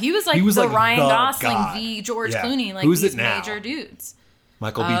 Kyle, he was like the Ryan the Gosling god. v. George Yeah. Clooney, like Who's these it now? major dudes.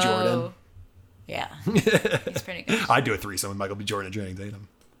 Michael B. Jordan. Yeah. He's pretty good. I'd do a threesome with Michael B. Jordan and Channing Tatum.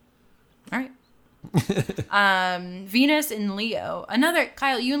 All right. Venus in Leo. Another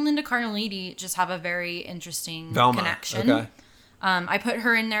Kyle, you and Linda Cardellini just have a very interesting connection. Okay. I put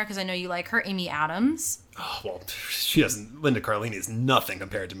her in there because I know you like her. Amy Adams. Oh, well, she doesn't. Linda Cardellini is nothing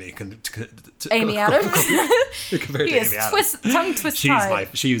compared to me. Amy Adams. Compared He to is Amy Adams. tongue twist.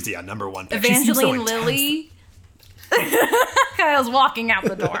 She's the number one pick. She seems so Evangeline intense. Lilly. Kyle's walking out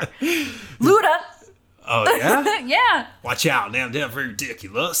the door. Luda. Oh yeah. Yeah. Watch out now, they're very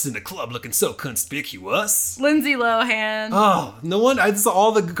ridiculous in the club, looking so conspicuous. Lindsay Lohan. Oh, no wonder. I saw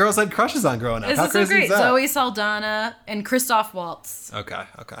all the girls I had crushes on growing up. This How is so crazy great. is that? Zoe Saldana and Christoph Waltz. Okay,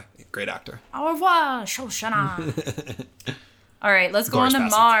 great actor. Au revoir, Shoshana. All right, let's go on Glorious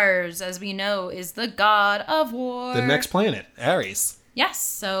to bastards. Mars, as we know is the god of war. The next planet, Aries. Yes,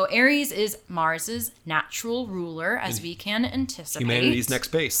 so Aries is Mars's natural ruler, as we can anticipate. Humanity's next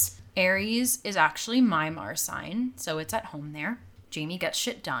base. Aries is actually my Mars sign, so it's at home there. Jamie gets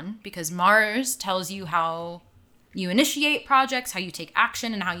shit done because Mars tells you how you initiate projects, how you take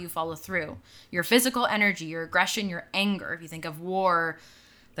action, and how you follow through. Your physical energy, your aggression, your anger. If you think of war,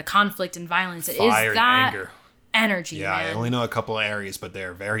 the conflict and violence, it is Fire and that anger. energy. Yeah, man. I only know a couple of Aries, but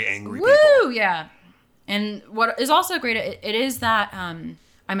they're very angry Woo, people. yeah. And what is also great, it is that I'm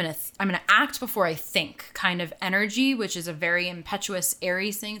gonna act before I think kind of energy, which is a very impetuous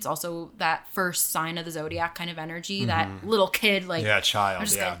Aries thing. It's also that first sign of the zodiac kind of energy, that little kid, like, Child. I'm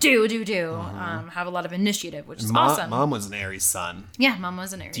just yeah. gonna do. Have a lot of initiative, which is awesome. Mom was an Aries sun. Yeah, mom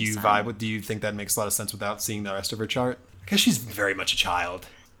was an Aries. Do you sun. vibe with? Do you think that makes a lot of sense without seeing the rest of her chart? Because she's very much a child.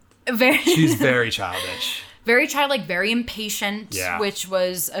 She's very childish. Very childlike, very impatient, Yeah. which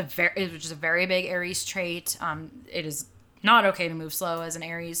is a very big Aries trait. It is not okay to move slow as an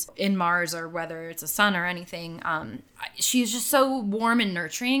Aries in Mars, or whether it's a sun or anything. She's just so warm and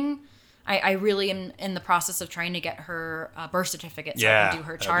nurturing. I really am in the process of trying to get her birth certificate so I can do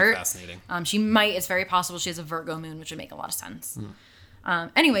her that'd be chart. fascinating. It's very possible she has a Virgo moon, which would make a lot of sense.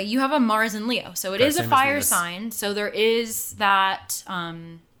 Anyway, you have a Mars in Leo, so it is a same as fire Venus. sign. So there is that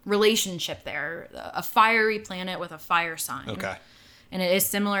relationship there, a fiery planet with a fire sign. Okay. And it is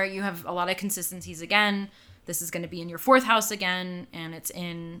similar. You have a lot of consistencies again. This is going to be in your 4th house again, and it's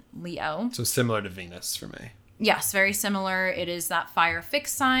in Leo. So similar to Venus for me. Yes, very similar. It is that fire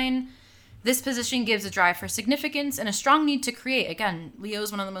fixed sign. This position gives a drive for significance and a strong need to create. Again, Leo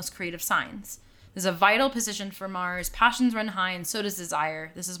is one of the most creative signs. This is a vital position for Mars. Passions run high, and so does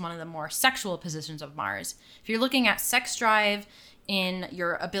desire. This is one of the more sexual positions of Mars. If you're looking at sex drive in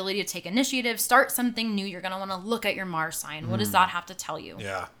your ability to take initiative, start something new, you're going to want to look at your Mars sign. What does that have to tell you?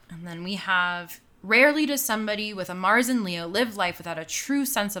 Yeah. And then we have, rarely does somebody with a Mars in Leo live life without a true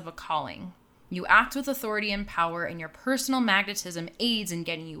sense of a calling. You act with authority and power, and your personal magnetism aids in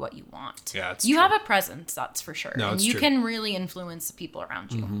getting you what you want. Yeah, it's You true. have a presence, that's for sure. No, and it's you true. can really influence the people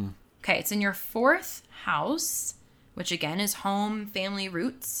around you. Okay, it's in your 4th house, which again is home, family,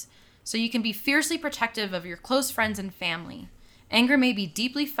 roots. So you can be fiercely protective of your close friends and family. Anger may be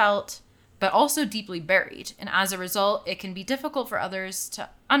deeply felt, but also deeply buried. And as a result, it can be difficult for others to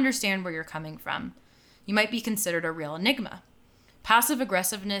understand where you're coming from. You might be considered a real enigma. Passive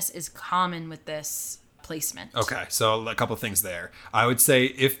aggressiveness is common with this placement. Okay, so a couple things there. I would say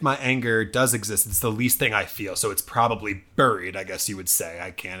if my anger does exist, it's the least thing I feel, so it's probably buried, I guess you would say.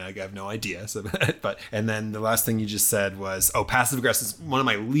 I have no idea. So, and then the last thing you just said was, passive aggressive is one of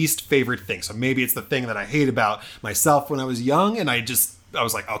my least favorite things. So maybe it's the thing that I hate about myself when I was young, and I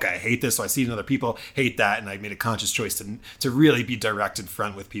was like, okay, I hate this, so I see it in other people, hate that, and I made a conscious choice to really be direct in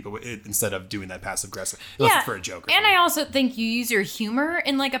front with people instead of doing that passive aggressive. Unless for a joke. And I also think you use your humor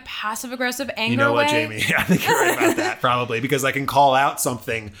in like a passive aggressive anger way. You know what, Jamie? I think you're right about that, probably, because I can call out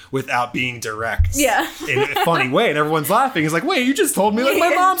something without being direct. Yeah. In a funny way, and everyone's laughing. It's like, wait, you just told me like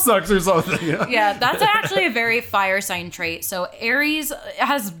my mom sucks or something. You know? Yeah, that's actually a very fire sign trait. So Aries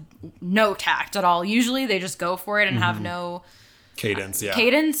has no tact at all. Usually they just go for it and have no cadence.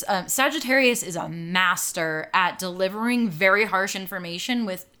 Sagittarius is a master at delivering very harsh information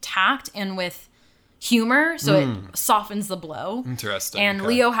with tact and with humor, so it softens the blow. Interesting. And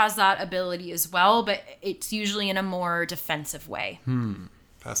Leo has that ability as well, but it's usually in a more defensive way.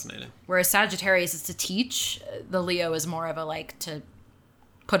 Fascinating. Whereas Sagittarius is to teach, the Leo is more of a to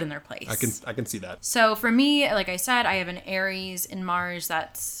put in their place. I can see that. So for me, like I said, I have an Aries in Mars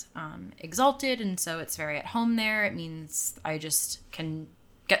that's exalted, and so it's very at home there. It means I just can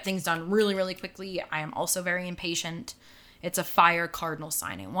get things done really, really quickly. I am also very impatient. It's a fire cardinal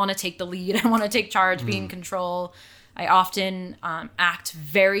sign. I want to take the lead. I want to take charge, be in control. I often act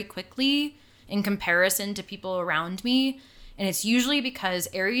very quickly in comparison to people around me. And it's usually because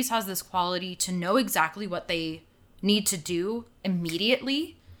Aries has this quality to know exactly what they need to do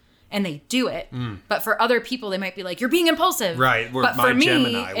immediately, and they do it. But for other people, they might be like, you're being impulsive. Right. But for me,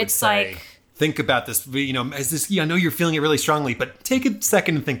 Gemini would it's say, like, think about this, is this, I know you're feeling it really strongly, but take a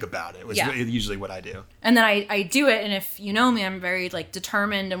second and think about it. Was usually what I do. And then I do it. And if you know me, I'm very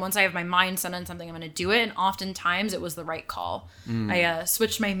determined. And once I have my mind set on something, I'm going to do it. And oftentimes it was the right call. I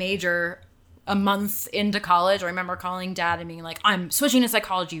switched my major a month into college. I remember calling Dad and being like, I'm switching to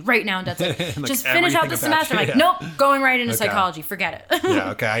psychology right now. And Dad's like, just finish out the semester. I'm like, nope, going right into psychology. Forget it.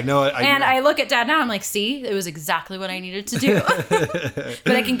 Yeah, okay. I know it. I look at Dad now, I'm like, see, it was exactly what I needed to do.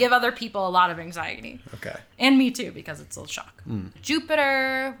 But I can give other people a lot of anxiety. Okay. And me too, because it's a shock.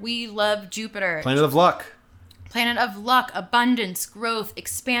 Jupiter. We love Jupiter. Planet of luck. Planet of luck, abundance, growth,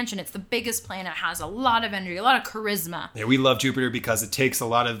 expansion. It's the biggest planet, has a lot of energy, a lot of charisma. Yeah, we love Jupiter because it takes a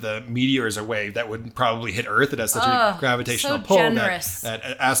lot of the meteors away that would probably hit Earth. It has such a gravitational pull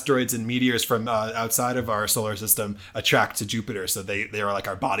that asteroids and meteors from outside of our solar system attract to Jupiter. So they are like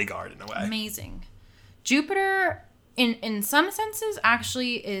our bodyguard in a way. Amazing. Jupiter, in some senses,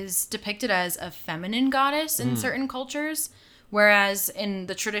 actually is depicted as a feminine goddess in certain cultures, whereas in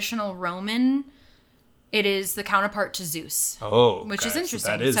the traditional Roman, it is the counterpart to Zeus. Which is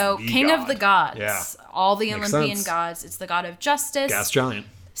interesting. So king god of the gods, all the Makes Olympian sense. Gods. It's the god of justice. Gas giant.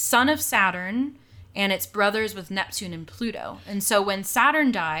 Son of Saturn, and it's brothers with Neptune and Pluto. And so when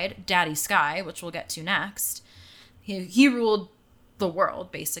Saturn died, Daddy Sky, which we'll get to next, he ruled the world,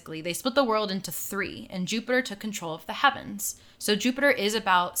 basically. They split the world into 3, and Jupiter took control of the heavens. So Jupiter is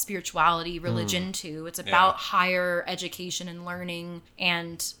about spirituality, religion too. It's about higher education and learning,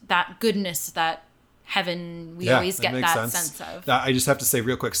 and that goodness that heaven, we always get that sense of. I just have to say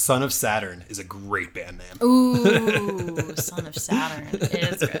real quick, Son of Saturn is a great band name. Ooh, Son of Saturn. It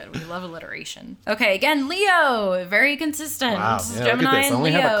is good. We love alliteration. Okay, again, Leo. Very consistent. Wow. Yeah, Gemini look at this. and I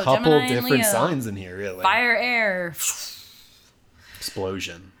only Leo. have a couple Gemini different signs in here, really. Fire, air.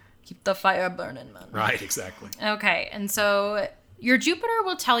 Explosion. Keep the fire burning, man. Right, exactly. Okay, and so your Jupiter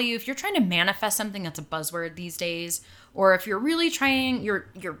will tell you if you're trying to manifest something that's a buzzword these days, or if you're really trying, your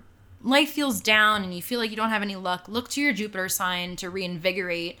life feels down and you feel like you don't have any luck, look to your Jupiter sign to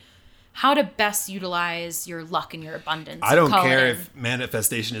reinvigorate how to best utilize your luck and your abundance. I don't care if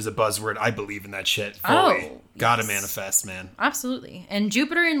manifestation is a buzzword. I believe in that shit fully. Gotta manifest, man. Absolutely. And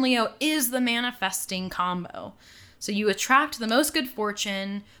Jupiter and Leo is the manifesting combo. So you attract the most good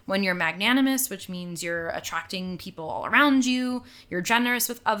fortune when you're magnanimous, which means you're attracting people all around you. You're generous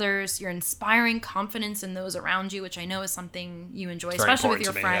with others. You're inspiring confidence in those around you, which I know is something you enjoy, especially with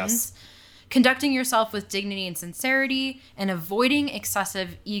your friends. Yes. Conducting yourself with dignity and sincerity, and avoiding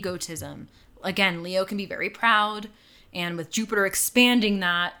excessive egotism. Again, Leo can be very proud. And with Jupiter expanding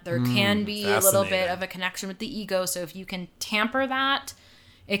that, there can be a little bit of a connection with the ego. So if you can tamper that,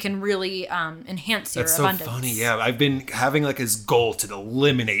 it can really enhance your abundance. That's so funny. Yeah, I've been having like this goal to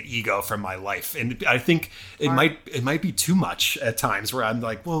eliminate ego from my life, and I think it might be too much at times. Where I'm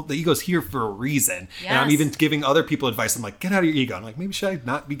like, well, the ego's here for a reason, and I'm even giving other people advice. I'm like, get out of your ego. I'm like, maybe should I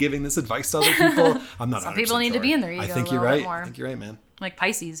not be giving this advice to other people? I'm not. Some people need to be in their ego. I think you're right. I think you're right, man. Like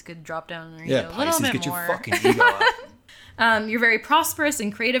Pisces could drop down in their ego. Yeah, Pisces, get your fucking ego out. You're very prosperous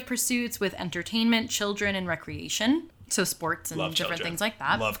in creative pursuits with entertainment, children, and recreation. So sports and Love different children. things like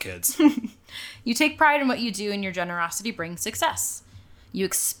that. Love kids. You take pride in what you do, and your generosity brings success. You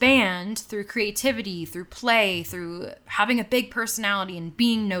expand through creativity, through play, through having a big personality and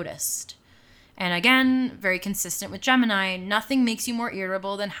being noticed. And again, very consistent with Gemini, nothing makes you more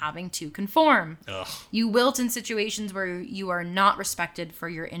irritable than having to conform. Ugh. You wilt in situations where you are not respected for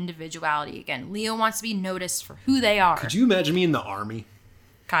your individuality. Again, Leo wants to be noticed for who they are. Could you imagine me in the army?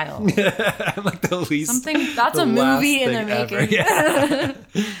 Kyle. I'm like the least. That's a movie in the making. Yeah.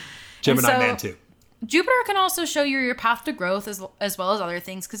 Gemini so, man too. Jupiter can also show you your path to growth as well as other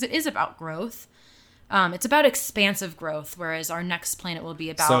things, because it is about growth. It's about expansive growth, whereas our next planet will be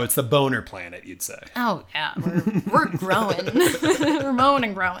about... So it's the boner planet, you'd say. Oh, yeah. We're growing. We're mowing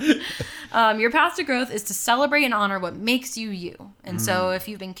and growing. Your path to growth is to celebrate and honor what makes you you. And so if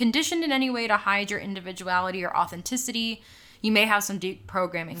you've been conditioned in any way to hide your individuality or authenticity, you may have some deep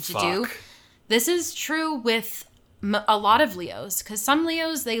programming to do. This is true with a lot of Leos, because some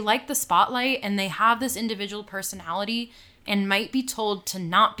Leos, they like the spotlight and they have this individual personality and might be told to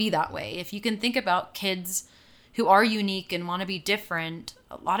not be that way. If you can think about kids who are unique and want to be different,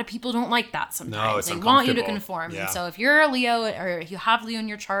 a lot of people don't like that sometimes. No, it's they want you to uncomfortable. conform. Yeah. And so if you're a Leo or if you have Leo in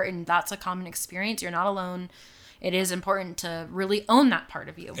your chart and that's a common experience, you're not alone. It is important to really own that part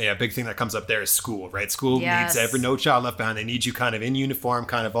of you. Yeah, a big thing that comes up there is school, right? School Yes. needs no child left behind. They need you kind of in uniform,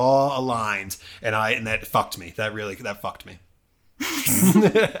 kind of all aligned. And that fucked me. That fucked me.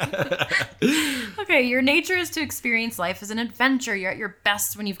 Okay, your nature is to experience life as an adventure. You're at your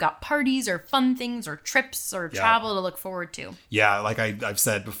best when you've got parties or fun things or trips or travel to look forward to. Yeah, like I've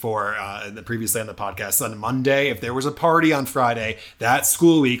said before, previously on the podcast, on Monday, if there was a party on Friday, that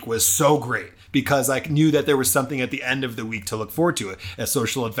school week was so great because I knew that there was something at the end of the week to look forward to, a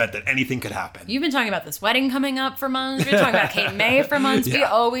social event that anything could happen. You've been talking about this wedding coming up for months. We've been talking about Kate May for months. Yeah. We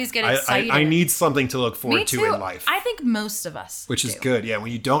always get excited. I need something to look forward Me to too. in life. I think most of us Which is do. good. Yeah,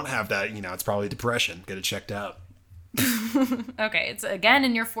 when you don't have that, it's probably depression. Get it checked out. Okay, it's again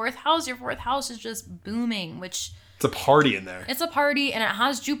in your fourth house. Your fourth house is just booming, which It's a party in there. it's a party, and it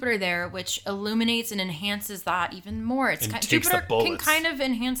has Jupiter there, which illuminates and enhances that even more. And takes Jupiter the bullets. can kind of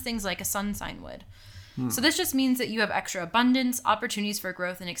enhance things like a sun sign would. So this just means that you have extra abundance, opportunities for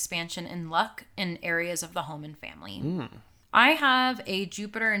growth and expansion, and luck in areas of the home and family. I have a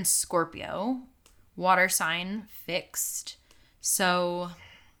Jupiter in Scorpio, water sign, fixed. So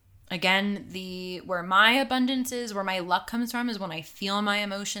again, where my abundance is, where my luck comes from, is when I feel my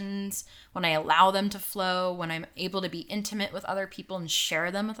emotions, when I allow them to flow, when I'm able to be intimate with other people and share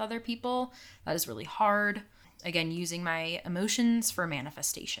them with other people. That is really hard. Again, using my emotions for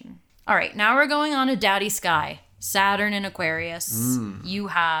manifestation. All right, now we're going on to Daddy Sky, Saturn in Aquarius. You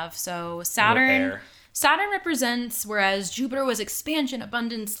have, so Saturn represents, whereas Jupiter was expansion,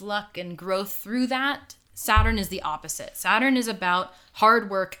 abundance, luck, and growth through that, Saturn is the opposite. Saturn is about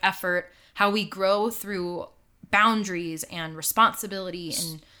hard work, effort, how we grow through boundaries and responsibility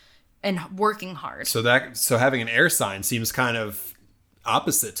and working hard. So having an air sign seems kind of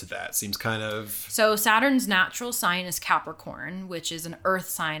opposite to that. So Saturn's natural sign is Capricorn, which is an earth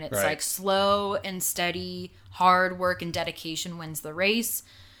sign. It's Right. like slow and steady, hard work and dedication wins the race.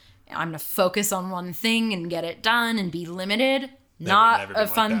 I'm going to focus on one thing and get it done and be limited. Not never a been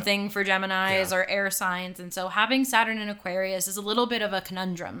like fun that. thing for Geminis or air signs. And so having Saturn in Aquarius is a little bit of a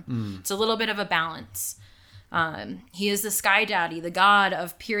conundrum. It's a little bit of a balance. He is the sky daddy, the god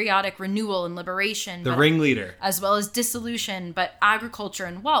of periodic renewal and liberation. The ringleader. As well as dissolution, but agriculture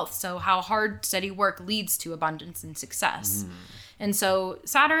and wealth. So how hard, steady work leads to abundance and success. And so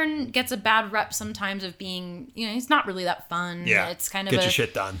Saturn gets a bad rep sometimes of being, he's not really that fun. Yeah. It's kind of Get your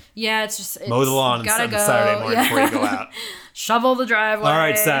shit done. Yeah, it's just... Mow the lawn on Saturday morning before you go out. Shovel the driveway. All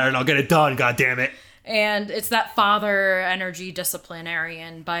right, Saturn, I'll get it done, goddammit. And it's that father energy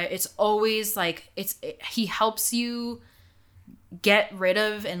disciplinarian, but it's always like he helps you get rid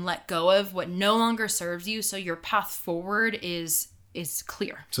of and let go of what no longer serves you, so your path forward is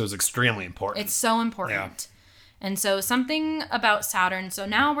clear. So it's extremely important. It's so important. Yeah. And so something about Saturn, so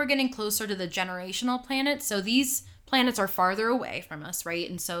now we're getting closer to the generational planets. So these planets are farther away from us, right?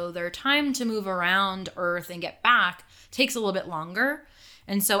 And so their time to move around Earth and get back takes a little bit longer.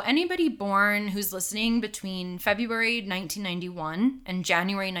 And so anybody born who's listening between February 1991 and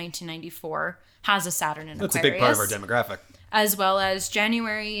January 1994 has a Saturn in Aquarius. That's a big part of our demographic. As well as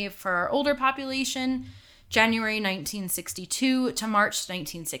January for our older population, January 1962 to March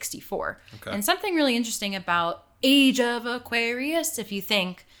 1964. Okay. And something really interesting about age of Aquarius, if you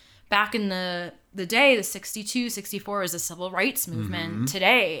think back in the the day, the 62, 64 is a civil rights movement.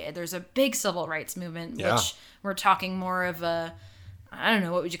 Today, there's a big civil rights movement, which we're talking more of a, I don't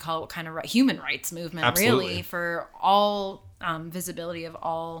know, what would you call it? What kind of human rights movement, Absolutely. really, for all visibility of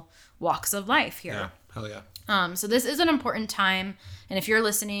all walks of life here. Yeah, hell yeah. So this is an important time. And if you're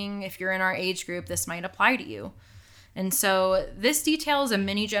listening, if you're in our age group, this might apply to you. And so this details a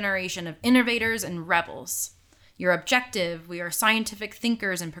mini generation of innovators and rebels. You're objective. We are scientific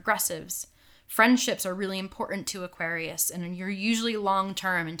thinkers and progressives. Friendships are really important to Aquarius, and you're usually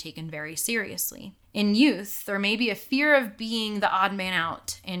long-term and taken very seriously. In youth, there may be a fear of being the odd man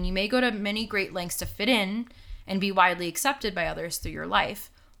out, and you may go to many great lengths to fit in and be widely accepted by others through your life.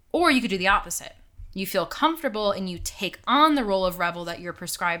 Or you could do the opposite. You feel comfortable and you take on the role of rebel that you're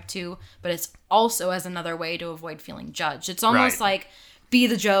prescribed to, but it's also as another way to avoid feeling judged. It's almost like be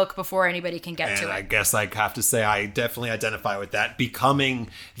the joke before anybody can get to it. I guess I have to say I definitely identify with that. Becoming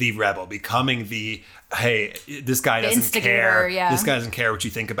the rebel, becoming the, hey, this guy doesn't care. Yeah. This guy doesn't care what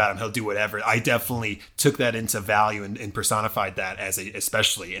you think about him. He'll do whatever. I definitely took that into value and personified that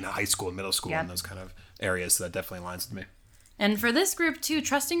especially in high school and middle school and those kind of areas. So that definitely aligns with me. And for this group too,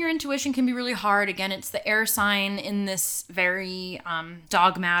 trusting your intuition can be really hard. Again, it's the air sign in this very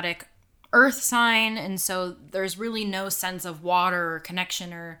dogmatic earth sign, and so there's really no sense of water or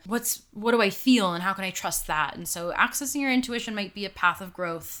connection or what do I feel and how can I trust that. And so accessing your intuition might be a path of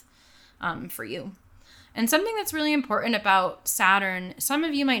growth for you. And something that's really important about Saturn, some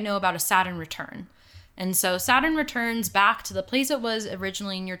of you might know about a Saturn return. And so Saturn returns back to the place it was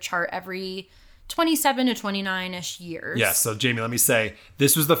originally in your chart every 27 to 29-ish years. Yeah, so Jamie, let me say,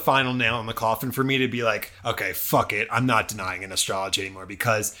 this was the final nail in the coffin for me to be like, okay, fuck it. I'm not denying in astrology anymore,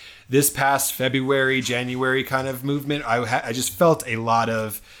 because this past February, January kind of movement, I just felt a lot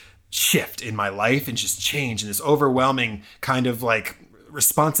of shift in my life and just change and this overwhelming kind of like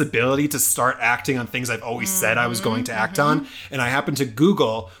responsibility to start acting on things I've always said I was going to act on. And I happened to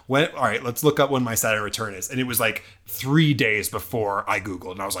Google all right, let's look up when my Saturn return is. And it was like 3 days before I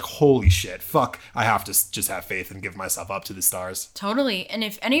Googled. And I was like, holy shit, fuck. I have to just have faith and give myself up to the stars. Totally. And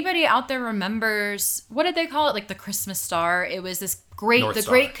if anybody out there remembers, what did they call it? Like the Christmas star. It was this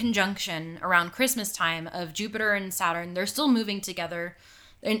great conjunction around Christmas time of Jupiter and Saturn. They're still moving together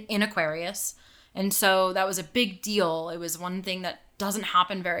in Aquarius. And so that was a big deal. It was one thing that doesn't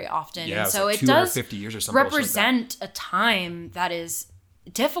happen very often. Yeah, and so like it does 250 years or something represent a time that is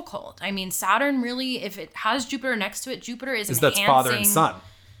difficult. I mean, Saturn really, if it has Jupiter next to it, Jupiter is enhancing. That's father and son.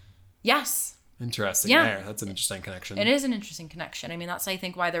 Yes. Interesting. Yeah. There. That's an interesting connection. It is an interesting connection. I mean, that's, I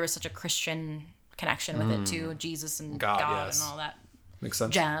think, why there was such a Christian connection with it too. Jesus and God and all that. Makes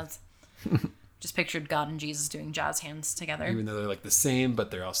sense. Jazz. Just pictured God and Jesus doing jazz hands together. Even though they're like the same,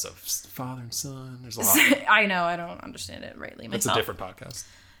 but they're also father and son. There's a lot. I know. I don't understand it rightly myself. It's a different podcast.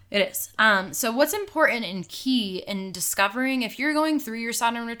 It is. So what's important and key in discovering if you're going through your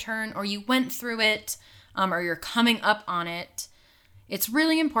Saturn return or you went through it or you're coming up on it, it's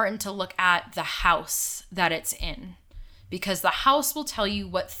really important to look at the house that it's in, because the house will tell you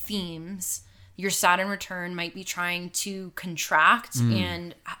what themes your Saturn return might be trying to contract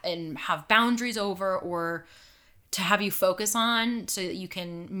and have boundaries over, or to have you focus on, so that you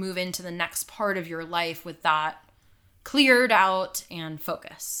can move into the next part of your life with that cleared out and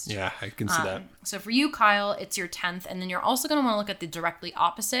focused. Yeah, I can see that. So for you, Kyle, it's your 10th, and then you're also going to want to look at the directly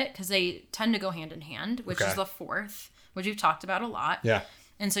opposite, because they tend to go hand in hand, which is the 4th, which we've talked about a lot. Yeah.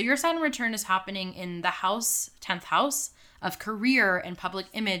 And so your Saturn return is happening in the 10th house of career and public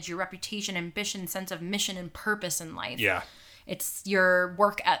image, your reputation, ambition, sense of mission and purpose in life. Yeah. It's your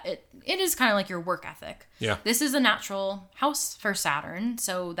work it is kind of like your work ethic. Yeah. This is a natural house for Saturn,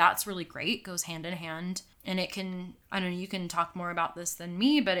 so that's really great. Goes hand in hand. And it can, I don't know, you can talk more about this than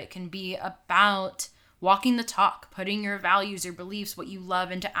me, but it can be about walking the talk, putting your values, your beliefs, what you love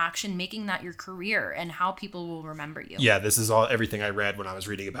into action, making that your career, and how people will remember you. Yeah, this is everything I read when I was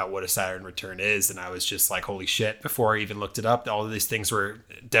reading about what a Saturn return is, and I was just like, holy shit. Before I even looked it up, all of these things were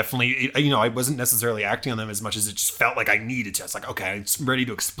definitely, I wasn't necessarily acting on them as much as it just felt like I needed to. It's like, okay, it's ready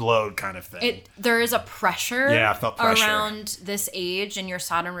to explode kind of thing. There is a pressure, I felt pressure around this age and your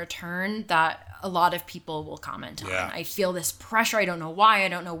Saturn return that a lot of people will comment on. I feel this pressure. I don't know why. I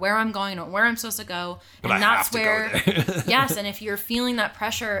don't know where I'm going. I don't know where I'm supposed to go. But and that's where, yes. And if you're feeling that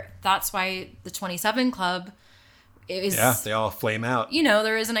pressure, that's why the 27 Club is. Yeah, they all flame out.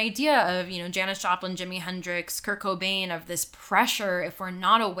 There is an idea of, Janis Joplin, Jimi Hendrix, Kurt Cobain, of this pressure. If we're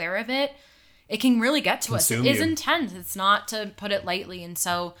not aware of it, it can really get to us. It is intense. It's not to put it lightly. And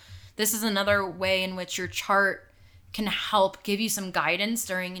so this is another way in which your chart can help give you some guidance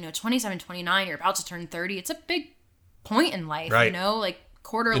during, 27, 29, you're about to turn 30. It's a big point in life, right. Like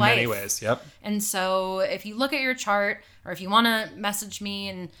quarter In life. many ways, yep. And so if you look at your chart, or if you want to message me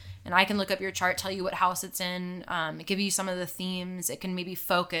and I can look up your chart, tell you what house it's in, give you some of the themes, it can maybe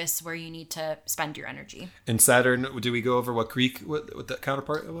focus where you need to spend your energy. In Saturn, do we go over what the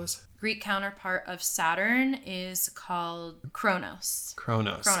counterpart it was? Greek counterpart of Saturn is called Kronos.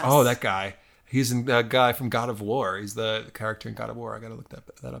 Kronos. Oh, that guy. He's a guy from God of War. He's the character in God of War. I gotta look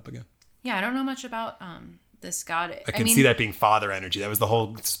that up again. Yeah, I don't know much about this god. I can see that being father energy. That was the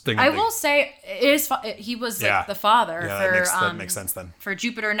whole thing. I will say it is. He was like the father for that makes sense then. For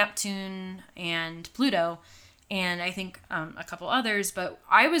Jupiter, Neptune, and Pluto, and I think a couple others. But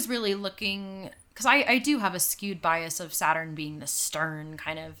I was really looking because I do have a skewed bias of Saturn being the stern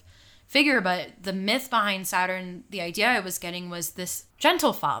kind of figure, but the myth behind Saturn, the idea I was getting was this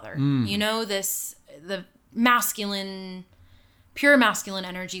gentle father. You know, the masculine, pure masculine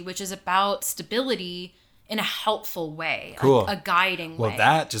energy, which is about stability in a helpful way, cool. a guiding way. Well,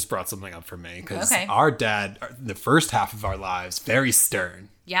 that just brought something up for me because our dad, the first half of our lives, very stern.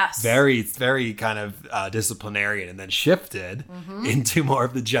 Yes. Very, very kind of disciplinarian, and then shifted into more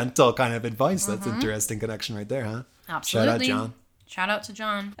of the gentle kind of advice. That's an interesting connection right there, huh? Absolutely. Shout out, John. Shout out to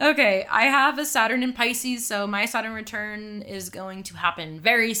John. Okay, I have a Saturn in Pisces, so my Saturn return is going to happen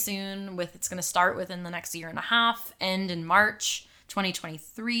very soon. It's going to start within the next year and a half, end in March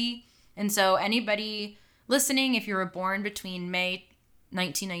 2023. And so anybody listening, if you were born between May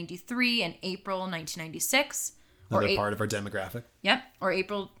 1993 and April 1996, another part of our demographic. Yep, or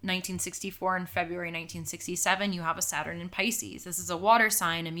April 1964 and February 1967, you have a Saturn in Pisces. This is a water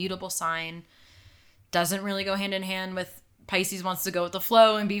sign, a mutable sign. Doesn't really go hand in hand with Pisces wants to go with the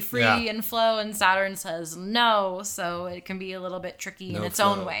flow and be free and flow, and Saturn says no, so it can be a little bit tricky in its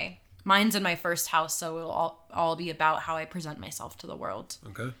own way. Mine's in my first house, so it'll all be about how I present myself to the world.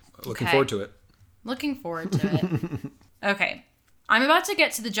 Okay. Looking forward to it. Looking forward to it. Okay. I'm about to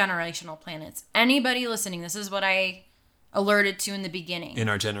get to the generational planets. Anybody listening, this is what I alerted to in the beginning. In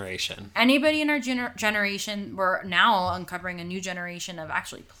our generation. Anybody in our generation, we're now uncovering a new generation of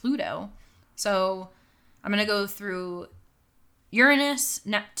actually Pluto. So I'm going to go through Uranus,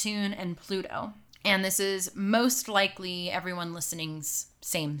 Neptune, and Pluto. And this is most likely everyone listening's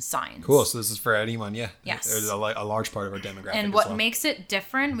same signs. Cool. So this is for anyone, yeah. Yes. There's a large part of our demographic. And what makes it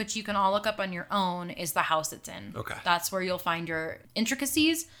different, which you can all look up on your own, is the house it's in. Okay. That's where you'll find your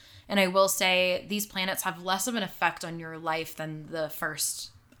intricacies. And I will say these planets have less of an effect on your life than the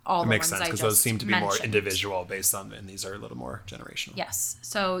first all the ones I just mentioned. Makes sense, because those seem to be more individual based on, and these are a little more generational. Yes.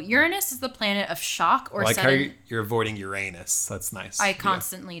 So Uranus is the planet of shock or like sudden... how you're avoiding Uranus. That's nice. I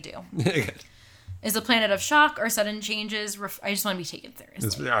constantly do. Good. Is a planet of shock or sudden changes. I just want to be taken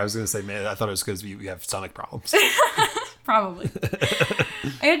seriously. I was going to say, man, I thought it was because we have stomach problems. Probably.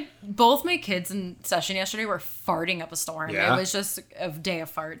 I had both my kids in session yesterday were farting up a storm. Yeah. It was just a day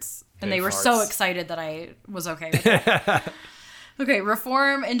of farts. And they were so excited that I was okay with it. Okay,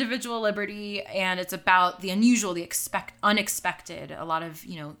 reform, individual liberty, and it's about the unusual, the unexpected, a lot of,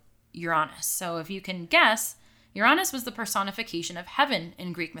 Uranus. So if you can guess, Uranus was the personification of heaven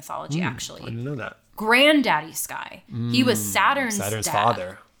in Greek mythology, actually. I didn't know that. Granddaddy Sky. He was Saturn's dad.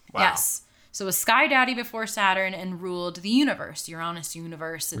 Father. Wow. Yes. So a sky daddy before Saturn and ruled the universe, Uranus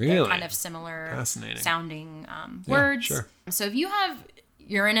universe. Really? They're kind of similar sounding words. Sure. So if you have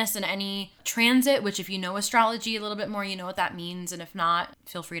Uranus in any transit, which if you know astrology a little bit more, you know what that means. And if not,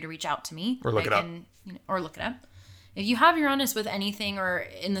 feel free to reach out to me. Or look it up. Or look it up. If you have Uranus with anything or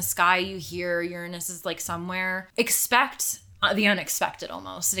in the sky you hear Uranus is like somewhere, expect the unexpected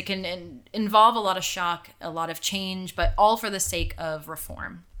almost. It can involve a lot of shock, a lot of change, but all for the sake of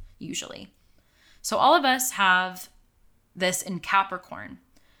reform, usually. So all of us have this in Capricorn.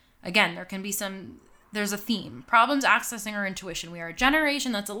 Again, there's a theme. Problems accessing our intuition. We are a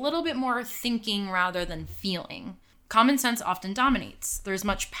generation that's a little bit more thinking rather than feeling. Common sense often dominates. There's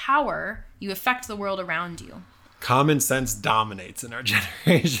much power. You affect the world around you. Common sense dominates in our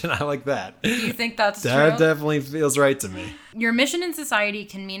generation. I like that. Do you think that's true? That definitely feels right to me. Your mission in society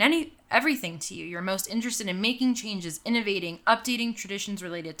can mean everything to you. You're most interested in making changes, innovating, updating traditions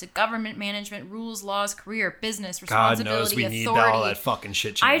related to government management, rules, laws, career, business, responsibility, God knows we authority. need all that fucking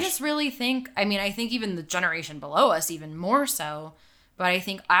shit changed. I just really think, I think even the generation below us even more so, but I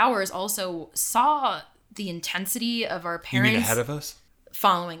think ours also saw the intensity of our parents. You mean ahead of us?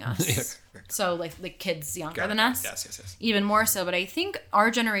 Following us. So like kids younger than us. Yes. Even more so. But I think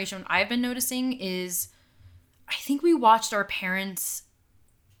our generation, what I've been noticing is I think we watched our parents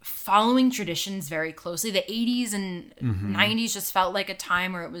following traditions very closely. The 80s and 90s just felt like a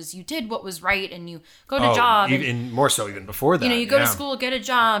time where it was you did what was right and you go to job. Even more so even before that. You go to school, get a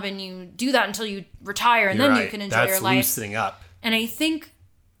job, and you do that until you retire, and then you can enjoy your life. That's loosening up. And I think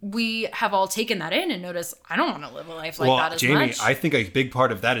we have all taken that in and noticed, I don't want to live a life like that as Jamie, much. I think a big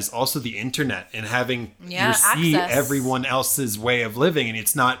part of that is also the internet and having you see access. everyone else's way of living.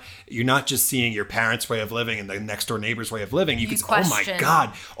 And you're not just seeing your parents' way of living and the next door neighbor's way of living. You can say, oh my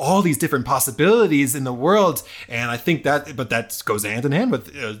God, all these different possibilities in the world. And I think that goes hand in hand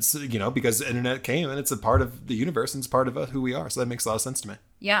with, because the internet came and it's a part of the universe and it's part of who we are. So that makes a lot of sense to me.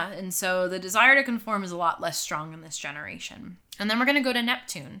 Yeah, and so the desire to conform is a lot less strong in this generation. And then we're going to go to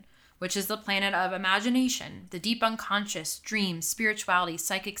Neptune, which is the planet of imagination, the deep unconscious, dreams, spirituality,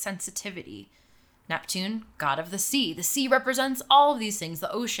 psychic sensitivity. Neptune, god of the sea. The sea represents all of these things,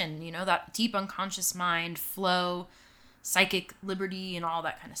 the ocean, that deep unconscious mind, flow, psychic liberty, and all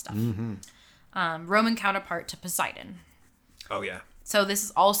that kind of stuff. Mm-hmm. Roman counterpart to Poseidon. Oh, yeah. So this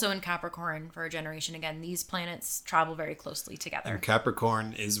is also in Capricorn for a generation. Again, these planets travel very closely together. And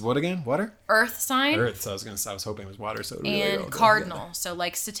Capricorn is what again? Water? Earth sign. Earth. So I was hoping it was water. So it really and cardinal. So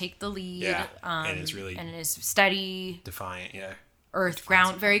likes to take the lead. Yeah. And is steady. Defiant. Yeah. Earth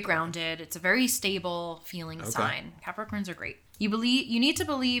very grounded. It's a very stable feeling sign. Capricorns are great. You need to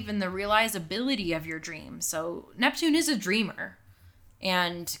believe in the realizability of your dream. So Neptune is a dreamer,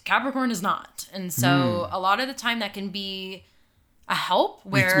 and Capricorn is not. And so a lot of the time that can be a help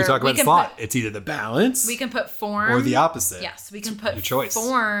where we talk about slot. It's either the balance we can put form or the opposite. Yes, we can put your choice.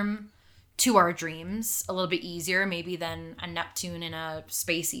 Form to our dreams a little bit easier maybe than a Neptune in a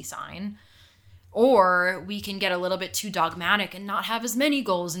spacey sign. Or we can get a little bit too dogmatic and not have as many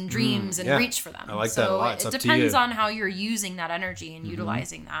goals and dreams and reach for them. I like that a lot. It's it depends on how you're using that energy and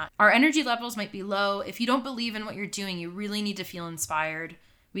utilizing that. Our energy levels might be low. If you don't believe in what you're doing, you really need to feel inspired.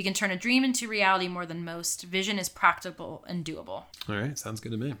 We can turn a dream into reality more than most. Vision is practical and doable. All right. Sounds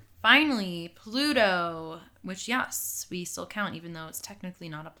good to me. Finally, Pluto, which, yes, we still count, even though it's technically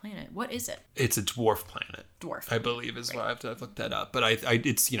not a planet. What is it? It's a dwarf planet. Dwarf. I believe is what I've looked that up. But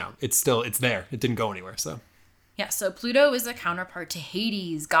it's there. It didn't go anywhere. So. Yeah, so Pluto is a counterpart to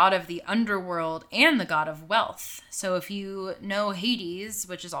Hades, god of the underworld and the god of wealth. So if you know Hades,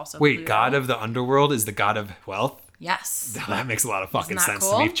 which is also Wait, Pluto, god of the underworld is the god of wealth? Yes. That makes a lot of fucking sense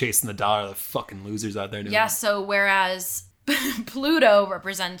cool? to me. Chasing the dollar, the fucking losers out there doing Yeah, that. so whereas Pluto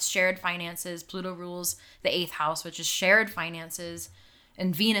represents shared finances, Pluto rules the 8th house, which is shared finances,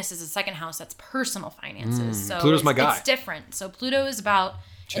 and Venus is the 2nd house, that's personal finances. So Pluto's my guy. It's different. So Pluto is about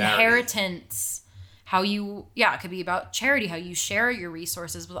inheritance, it could be about charity, how you share your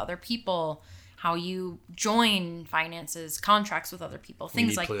resources with other people, how you join finances, contracts with other people,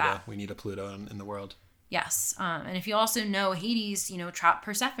 things like Pluto. that. We need a Pluto in the world. Yes. And if you also know Hades, trapped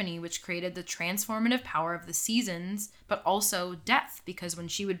Persephone, which created the transformative power of the seasons, but also death, because when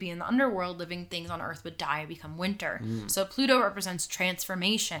she would be in the underworld, living things on Earth would die and become winter. So Pluto represents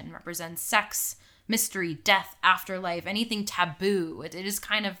transformation, represents sex, mystery, death, afterlife, anything taboo. It is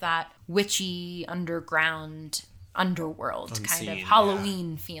kind of that witchy underground underworld Unseen, kind of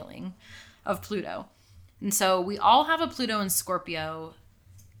Halloween feeling of Pluto. And so we all have a Pluto in Scorpio.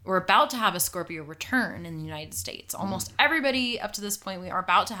 We're about to have a Scorpio return in the United States. Almost everybody up to this point, we are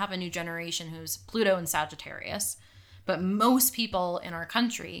about to have a new generation who's Pluto in Sagittarius. But most people in our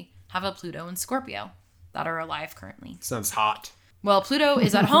country have a Pluto in Scorpio that are alive currently. Sounds hot. Well, Pluto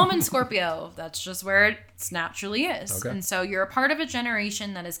is at home in Scorpio. That's just where it naturally is. Okay. And so you're a part of a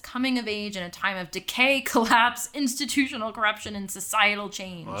generation that is coming of age in a time of decay, collapse, institutional corruption, and societal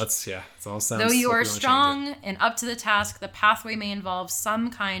change. Well, it all sounds. Though you like are we wanna strong and up to the task, the pathway may involve some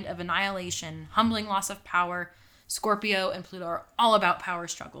kind of annihilation, humbling loss of power. Scorpio and Pluto are all about power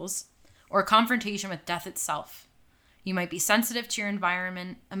struggles or confrontation with death itself. You might be sensitive to your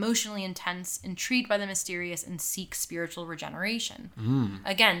environment, emotionally intense, intrigued by the mysterious, and seek spiritual regeneration.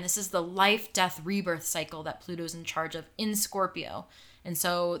 Again, this is the life, death, rebirth cycle that Pluto's in charge of in Scorpio. And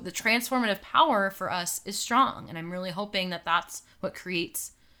so the transformative power for us is strong. And I'm really hoping that that's what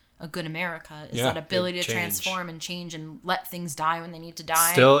creates a good America, is that ability to transform and change and let things die when they need to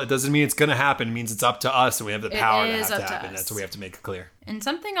die. Still, it doesn't mean it's going to happen. It means it's up to us and we have the power to have up to to happen. us. That's what we have to make it clear. And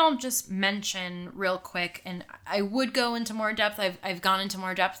something I'll just mention real quick, and I would go into more depth. I've gone into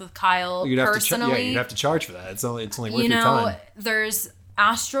more depth with Kyle personally. You'd have to charge for that. It's only worth your time. There's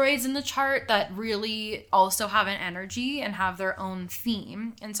asteroids in the chart that really also have an energy and have their own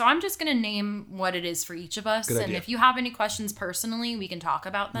theme. And so I'm just going to name what it is for each of us. Good And idea. if you have any questions personally, we can talk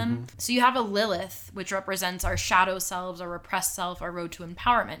about them. So you have a Lilith, which represents our shadow selves, our repressed self, our road to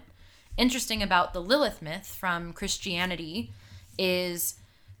empowerment. Interesting about the Lilith myth from Christianity is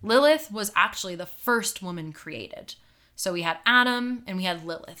Lilith was actually the first woman created. So we had Adam and we had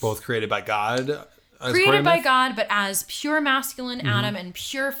Lilith. Both created by God. Created by God, but as pure masculine Adam and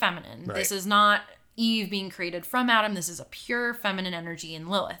pure feminine. Right. This is not Eve being created from Adam. This is a pure feminine energy in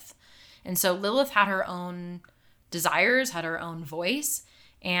Lilith. And so Lilith had her own desires, had her own voice,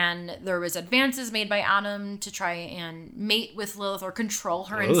 and there was advances made by Adam to try and mate with Lilith or control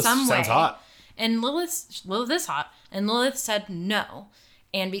her in some way. Sounds hot. And Lilith is hot. And Lilith said no.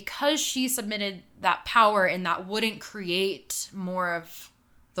 And because she submitted that power and that wouldn't create more of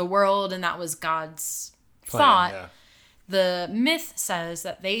the world, and that was God's thought, the myth says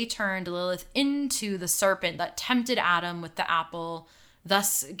that they turned Lilith into the serpent that tempted Adam with the apple,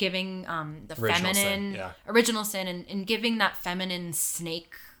 thus giving the original sin and giving that feminine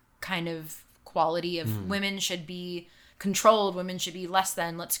snake kind of quality of women should be controlled, women should be less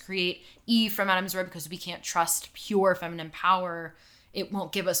than. Let's create Eve from Adam's rib because we can't trust pure feminine power. It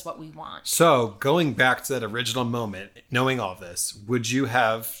won't give us what we want. So going back to that original moment, knowing all this, would you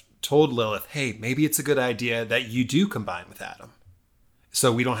have told Lilith, hey, maybe it's a good idea that you do combine with Adam,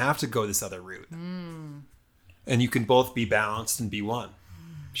 so we don't have to go this other route? And you can both be balanced and be one.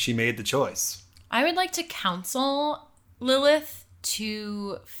 She made the choice. I would like to counsel Lilith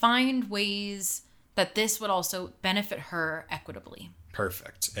to find ways that this would also benefit her equitably.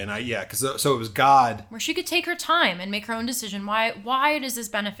 Perfect. And because so it was God. Where she could take her time and make her own decision. Why does this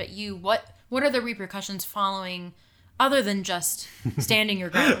benefit you? What are the repercussions following, other than just standing your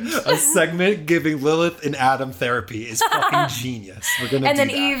ground? A segment giving Lilith and Adam therapy is fucking genius. We're gonna and do then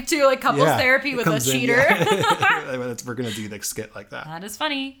that. Eve too, like couples therapy with a cheater. We're gonna do the skit like that. That is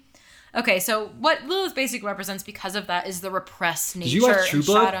funny. Okay, so what Lilith basically represents because of that is the repressed nature. Did you watch True and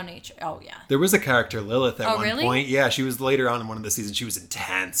Blood? shadow nature. Oh yeah. There was a character, Lilith, at one really? point. Yeah, she was later on in one of the seasons. She was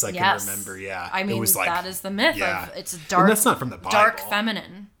intense. I can remember. Yeah, I mean, it was like, that is the myth of it's dark. And that's not from the Bible. Dark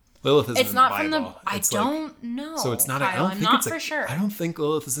feminine. Lilith isn't It's not in the from Bible. the. I don't know. So it's not. Kyle, I'm not for sure. I don't think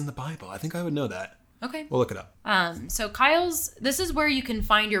Lilith is in the Bible. I think I would know that. Okay. We'll look it up. So this is where you can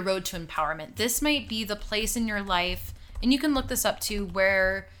find your road to empowerment. This might be the place in your life, and you can look this up too,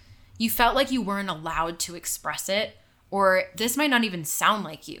 where you felt like you weren't allowed to express it, or this might not even sound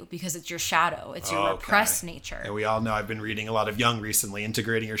like you because it's your shadow. It's your repressed nature. And we all know, I've been reading a lot of Jung recently.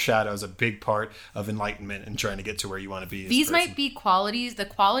 Integrating your shadow is a big part of enlightenment and trying to get to where you want to be. These might be qualities, the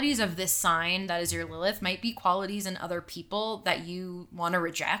qualities of this sign that is your Lilith might be qualities in other people that you want to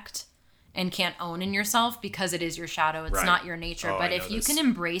reject and can't own in yourself because it is your shadow. It's not your nature. But if you can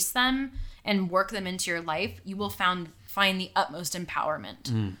embrace them and work them into your life, you will find the utmost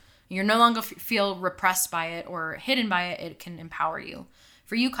empowerment. You're no longer feel repressed by it or hidden by it. It can empower you.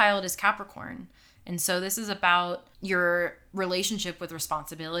 For you, Kyle, it is Capricorn. And so this is about your relationship with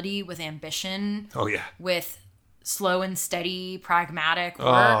responsibility, with ambition. Oh, yeah. With slow and steady, pragmatic work.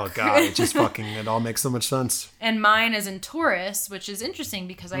 Oh, God. It all makes so much sense. And mine is in Taurus, which is interesting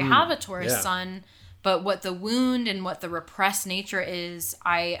because I have a Taurus sun. But what the wound and what the repressed nature is,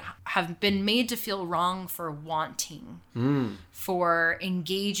 I have been made to feel wrong for wanting, for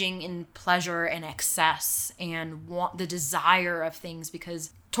engaging in pleasure and excess and want the desire of things,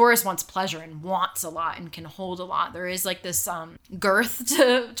 because Taurus wants pleasure and wants a lot and can hold a lot. There is like this girth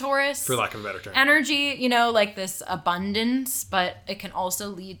to Taurus. For lack of a better term. Energy, like this abundance, but it can also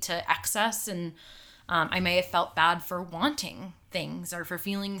lead to excess. And I may have felt bad for wanting things or for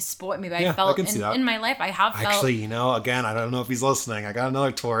feeling spoiled. Maybe I felt in my life, I have felt. Actually, again, I don't know if he's listening. I got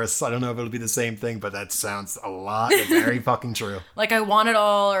another Taurus. I don't know if it'll be the same thing, but that sounds a lot. Very fucking true. Like I want it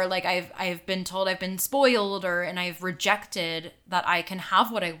all, or like I've been told I've been spoiled, and I've rejected that I can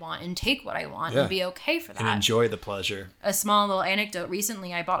have what I want and take what I want and be okay for that. And enjoy the pleasure. A small little anecdote.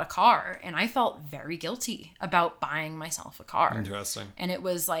 Recently, I bought a car and I felt very guilty about buying myself a car. Interesting. And it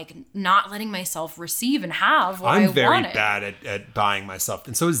was like not letting myself receive and have what I wanted. I'm very bad at buying myself,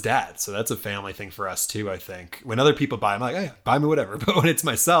 and so is Dad. So that's a family thing for us too, I think. When other people buy, I'm like, hey, buy me whatever. But when it's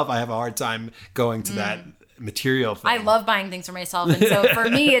myself, I have a hard time going to that material thing. I love buying things for myself. And so for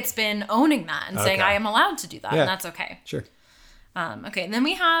me, it's been owning that and saying I am allowed to do that. And that's okay. Sure. Okay. And then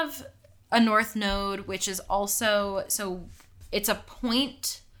we have a North Node, which is also, so it's a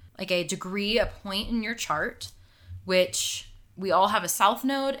point, like a degree, a point in your chart, which we all have a South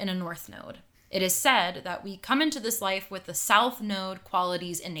Node and a North Node. It is said that we come into this life with the South Node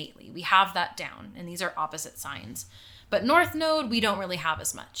qualities innately. We have that down, and these are opposite signs. But North Node, we don't really have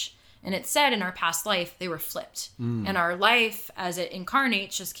as much. And it's said in our past life, they were flipped. And our life, as it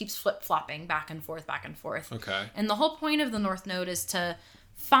incarnates, just keeps flip-flopping back and forth, back and forth. Okay. And the whole point of the North Node is to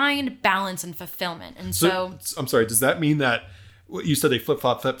find balance and fulfillment. And so I'm sorry, does that mean that you said they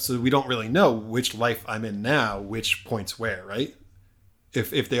flip, so we don't really know which life I'm in now, which points where, right?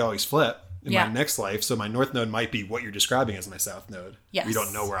 If they always flip. in my next life. So my north node might be what you're describing as my south node. Yes. You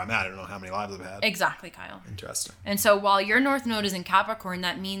don't know where I'm at. I don't know how many lives I've had. Exactly, Kyle. Interesting. And so while your north node is in Capricorn,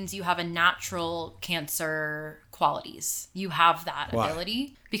 that means you have a natural Cancer qualities. You have that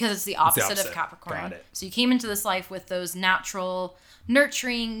ability because it's the opposite of Capricorn. Got it. So you came into this life with those natural,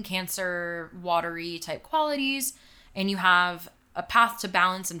 nurturing, Cancer, watery type qualities, and you have a path to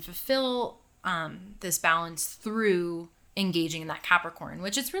balance and fulfill this balance through engaging in that Capricorn,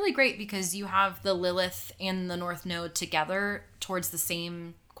 which is really great because you have the Lilith and the North Node together towards the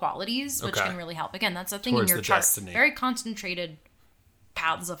same qualities, which can really help. Again, that's a thing towards in your the chart. destiny. Very concentrated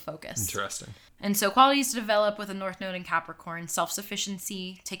paths of focus. Interesting. And so qualities to develop with a North Node in Capricorn: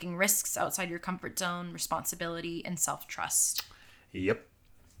 self-sufficiency, taking risks outside your comfort zone, responsibility, and self-trust. Yep.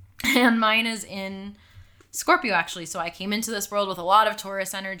 And mine is in Scorpio, actually. So I came into this world with a lot of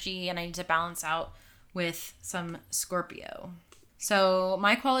Taurus energy, and I need to balance out with some Scorpio. So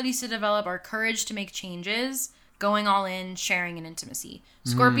my qualities to develop are courage to make changes, going all in, sharing, and intimacy.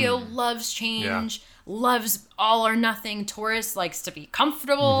 Scorpio loves change, loves all or nothing. Taurus likes to be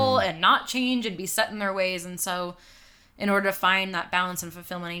comfortable and not change and be set in their ways. And so in order to find that balance and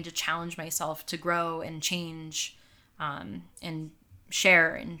fulfillment, I need to challenge myself to grow and change and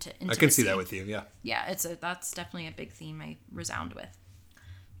share into intimacy. I can see that with you, yeah. Yeah, that's definitely a big theme I resound with.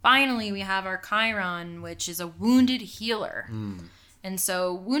 Finally, we have our Chiron, which is a wounded healer. And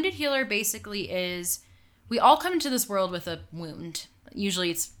so wounded healer basically is, we all come into this world with a wound. Usually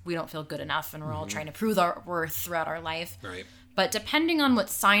it's we don't feel good enough and we're all trying to prove our worth throughout our life. Right. But depending on what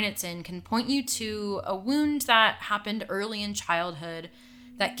sign it's in can point you to a wound that happened early in childhood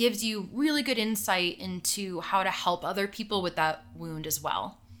that gives you really good insight into how to help other people with that wound as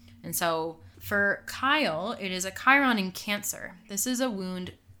well. And so for Kyle, it is a Chiron in Cancer. This is a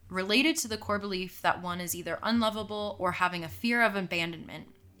wound related to the core belief that one is either unlovable or having a fear of abandonment,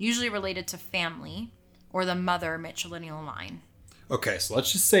 usually related to family or the mother matrilineal line. Okay, so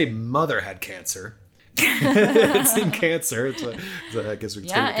let's just say mother had cancer. It's in Cancer. I guess we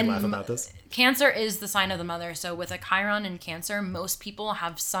can laugh about this. Cancer is the sign of the mother. So with a Chiron in Cancer, most people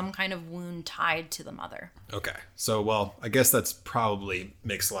have some kind of wound tied to the mother. Okay. So, well, I guess that's probably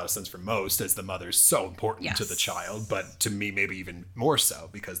makes a lot of sense for most, as the mother's so important to the child. But to me, maybe even more so,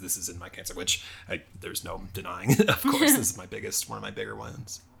 because this is in my Cancer, which there's no denying. Of course, this is one of my bigger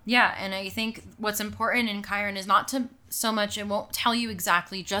ones. Yeah, and I think what's important in Chiron is not to so much, it won't tell you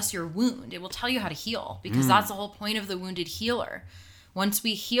exactly just your wound. It will tell you how to heal, because that's the whole point of the wounded healer. Once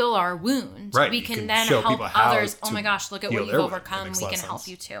we heal our wound, we can then help others. Oh my gosh, look at what you've overcome. We can help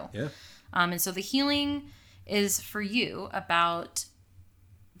you too. Yeah. And so the healing is for you about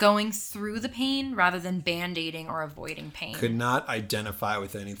going through the pain rather than band-aiding or avoiding pain. Could not identify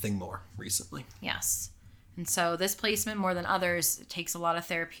with anything more recently. Yes. And so this placement, more than others, takes a lot of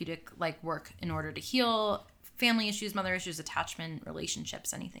therapeutic work in order to heal family issues, mother issues, attachment,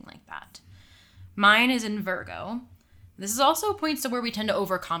 relationships, anything like that. Mine is in Virgo. This is also points to where we tend to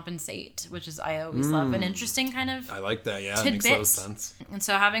overcompensate, which is, I always love, an interesting kind of I like that, yeah. tidbit. It makes a lot of sense. And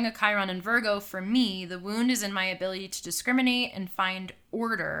so having a Chiron in Virgo, for me, the wound is in my ability to discriminate and find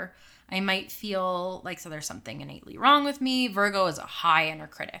order. I might feel like there's something innately wrong with me. Virgo is a high inner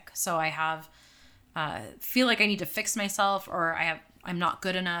critic. So I have feel like I need to fix myself, or I'm not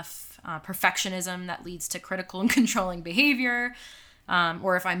good enough. Perfectionism that leads to critical and controlling behavior.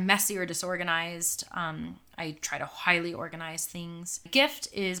 Or if I'm messy or disorganized, I try to highly organize things. Gift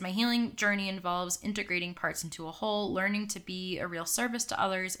is my healing journey involves integrating parts into a whole, learning to be a real service to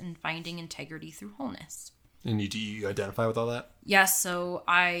others, and finding integrity through wholeness. And do you identify with all that? Yes. So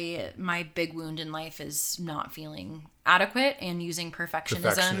my big wound in life is not feeling adequate and using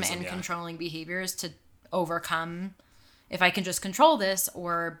perfectionism and controlling behaviors to overcome. If I can just control this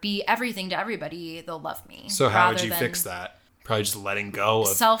or be everything to everybody, they'll love me. So how would you fix that? Probably just letting go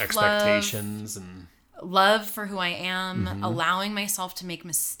of expectations and love for who I am, allowing myself to make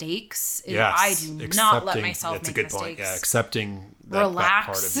mistakes. Yes, I do not let myself make mistakes. That's a good point. Yeah, accepting that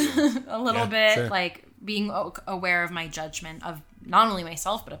relax that part of you. a little bit, sure. Being aware of my judgment of not only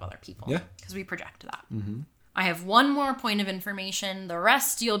myself but of other people. Yeah, because we project that. I have one more point of information. The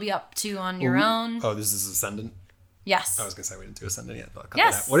rest you'll be up to on your own. Oh, this is ascendant? Yes. I was going to say we didn't do ascendant yet, but I'll cut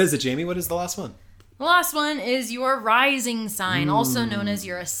that out. What is it, Jamie? What is the last one? The last one is your rising sign, also known as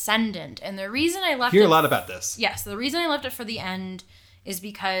your ascendant. And the reason I left hear a lot about this. Yes, the reason I left it for the end is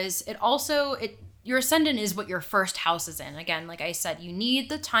because your ascendant is what your first house is in. Again, like I said, you need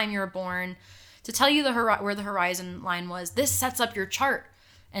the time you're born to tell you where the horizon line was. This sets up your chart.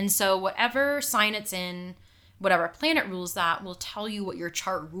 And so whatever sign it's in, whatever planet rules that, will tell you what your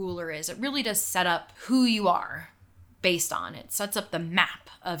chart ruler is. It really does set up who you are based on. It sets up the map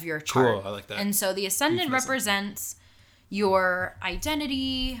of your chart. Cool, I like that. And so the ascendant represents your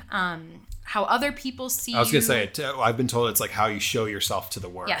identity, how other people see you. I was going to say, I've been told it's like how you show yourself to the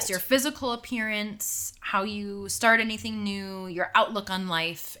world. Yes, your physical appearance, how you start anything new, your outlook on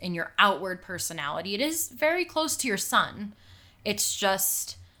life, and your outward personality. It is very close to your sun. It's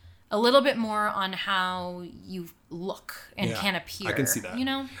just a little bit more on how you look and can appear. I can see that. You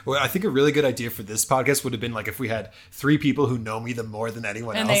know? Well, I think a really good idea for this podcast would have been like if we had 3 people who know me the more than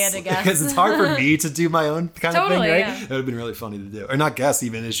anyone else. And they had to guess. Because it's hard for me to do my own kind of thing, right? Yeah. That would have been really funny to do. Or not guess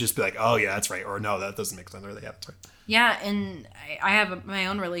even. It's just be like, oh yeah, that's right. Or no, that doesn't make sense. Or yeah, that's right. Yeah, and I have my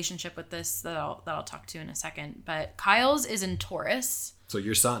own relationship with this that I'll talk to in a second. But Kyle's is in Taurus. So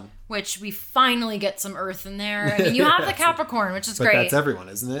your sun. Which we finally get some earth in there. I mean, you have the Capricorn, which is but great. That's everyone,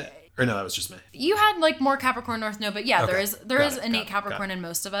 isn't it? Or no, that was just me. You had like more Capricorn North Node, but yeah, Okay. there is innate Capricorn in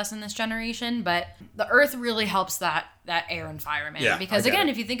most of us in this generation. But the earth really helps that air and fire, man. Yeah, because again,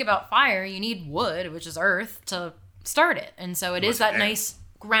 if you think about fire, you need wood, which is earth, to start it. And so it is that nice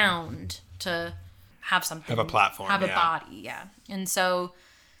ground to have something. Have a platform. Have a body, yeah. And so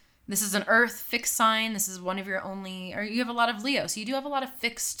this is an earth fixed sign. This is one of your only, or you have a lot of Leo. So you do have a lot of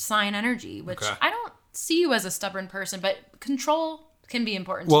fixed sign energy, which I don't see you as a stubborn person, but control can be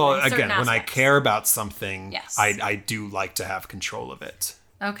important to you in certain again, when I aspects. care about something, Yes. I do like to have control of it.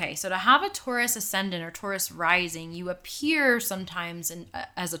 Okay, so to have a Taurus ascendant or Taurus rising, you appear sometimes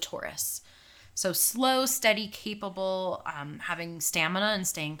as a Taurus. So slow, steady, capable, having stamina and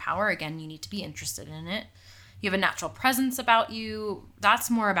staying power. Again, you need to be interested in it. You have a natural presence about you.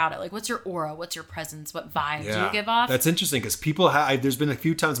 That's more about it. Like, what's your aura? What's your presence? What vibe do you give off? That's interesting because people there's been a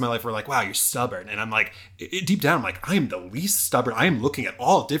few times in my life where like, wow, you're stubborn. And I'm like, deep down, I'm like, I am the least stubborn. I am looking at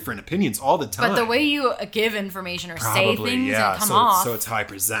all different opinions all the time. But the way you give information or say things and come off. So it's how I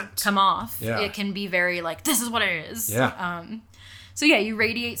present. Come off. Yeah. It can be very like, this is what it is. Yeah. So yeah, you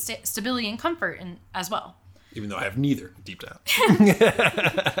radiate stability and comfort as well. Even though I have neither deep down.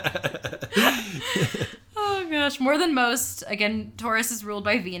 Oh gosh, more than most. Again, Taurus is ruled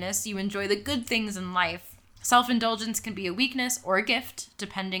by Venus. You enjoy the good things in life. Self-indulgence can be a weakness or a gift,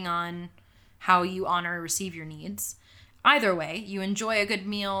 depending on how you honor or receive your needs. Either way, you enjoy a good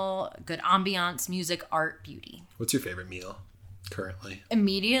meal, good ambiance, music, art, beauty. What's your favorite meal currently?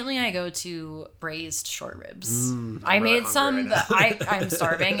 Immediately, I go to braised short ribs. I made some that I'm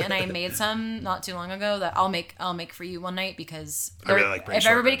starving, and I made some not too long ago that I'll make for you one night because I really like braised if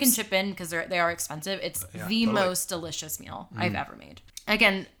short everybody ribs. can chip in because they are expensive, it's the totally. most delicious meal I've ever made.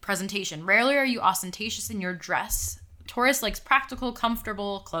 Again, presentation. Rarely are you ostentatious in your dress. Taurus likes practical,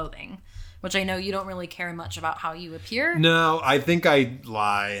 comfortable clothing, which I know you don't really care much about how you appear. No, I think I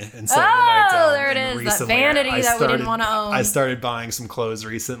lie and say that I don't. There it And is, that recently vanity I that we didn't want to own. I started buying some clothes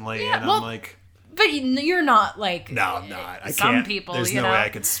recently, and well, I'm like, But you're not like no, I'm not. I some can't. people. There's you no know? way I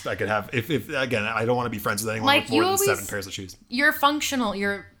could have. If again, I don't want to be friends with anyone Like, with more you than always- 7 pairs of shoes. You're functional.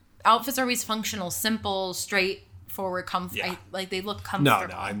 Your outfits are always functional, simple, straightforward, Yeah. like they look comfortable.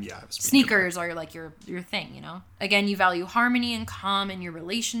 No, I was being Sneakers are like your thing, you know? Again, you value harmony and calm in your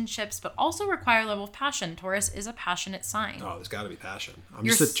relationships, but also require a level of passion. Taurus is a passionate sign. Oh, there's got to be passion. I'm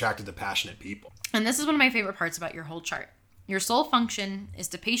You're just attracted to passionate people. And this is one of my favorite parts about your whole chart. Your sole function is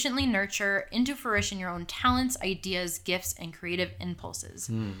to patiently nurture into fruition your own talents, ideas, gifts, and creative impulses.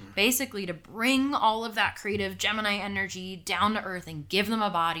 Basically, to bring all of that creative Gemini energy down to earth and give them a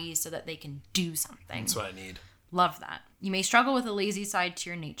body so that they can do something. That's what I need. Love that. You may struggle with a lazy side to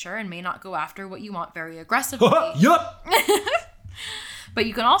your nature and may not go after what you want very aggressively. Yup. But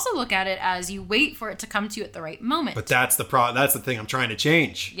you can also look at it as you wait for it to come to you at the right moment. But that's the That's the thing I'm trying to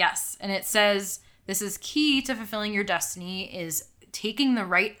change. Yes. And it says this is key to fulfilling your destiny is taking the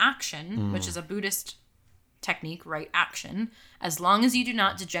right action, which is a Buddhist technique, right action, as long as you do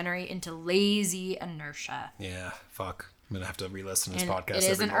not degenerate into lazy inertia. Yeah, fuck. I'm going to have to re-listen to this And podcast it is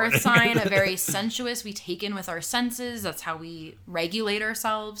every an morning. earth sign, a very sensuous. We take in with our senses. That's how we regulate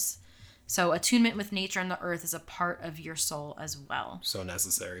ourselves. So attunement with nature and the earth is a part of your soul as well. So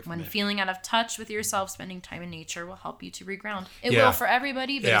necessary for When me. feeling out of touch with yourself, spending time in nature will help you to reground. It Yeah. will for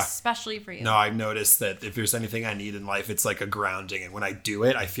everybody, but Yeah. especially for you. No, I've noticed that if there's anything I need in life, it's like a grounding. And when I do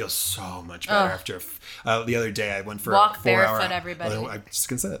it, I feel so much better after. The other day, I went for Walk a 4-hour. barefoot, everybody. I'm just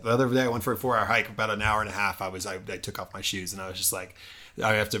gonna say that. The other day, I went for a 4-hour hike. About an hour and a half, I took off my shoes, and I was just like,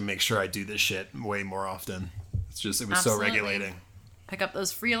 I have to make sure I do this shit way more often. It was Absolutely. so regulating. Pick up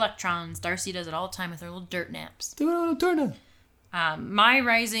those free electrons. Darcy does it all the time with her little dirt naps. Do it on a turn. My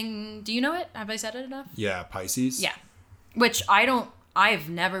rising, do you know it? Have I said it enough? Yeah, Pisces. Yeah. Which I don't I've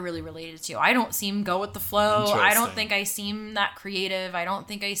never really related to. I don't seem go with the flow. I don't think I seem that creative. I don't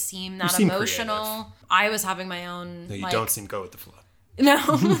think I seem that emotional. Creative. I was having my own... No, you don't seem go with the flow. No.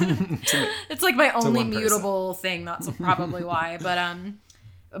 It's like my only mutable thing. That's probably why.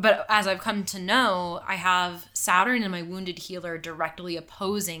 But as I've come to know, I have Saturn and my wounded healer directly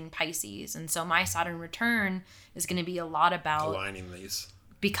opposing Pisces. And so my Saturn return is going to be a lot about aligning these,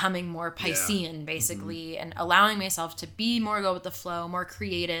 becoming more Piscean, basically, and allowing myself to be more go with the flow, more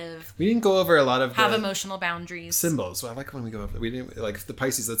creative. We didn't go over a lot of have emotional boundaries. Symbols. So I like when we go over. We didn't like the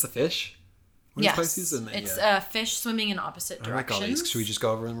Pisces. That's a fish. What is Pisces? And it's a fish swimming in opposite directions. I like all these. Should we just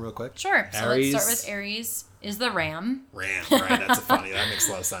go over them real quick? Sure. So let's start with Aries. Is the ram. Ram, right. That's funny. That makes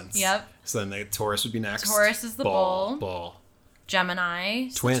a lot of sense. Yep. So then the Taurus would be next. Taurus is the bull. Bull. Gemini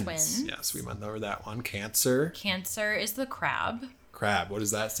is twins. The twin. Yes, we went over that one. Cancer. Cancer is the crab. Crab. What does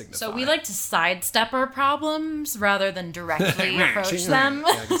that signify? So we like to sidestep our problems rather than directly approach them.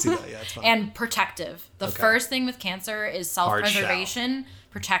 Yeah, I can see that. Yeah, it's fun. And protective. The first thing with Cancer is self-preservation,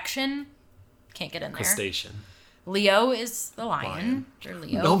 protection. Can't get in there. Crustacean. Leo is the lion. Or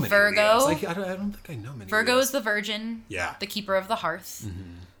Leo. No, Virgo. I don't think I know many. Virgo Leos. is the virgin. Yeah. The keeper of the hearth.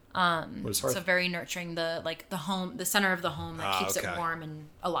 What is hearth? So very nurturing, the home, the center of the home that keeps it warm and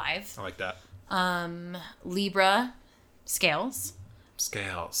alive. I like that. Libra, scales.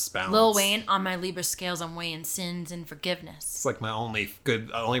 Scales, balance. Lil Wayne, on my Libra scales, I'm weighing sins and forgiveness. It's like my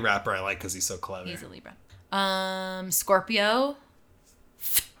only rapper I like because he's so clever. He's a Libra. Scorpio.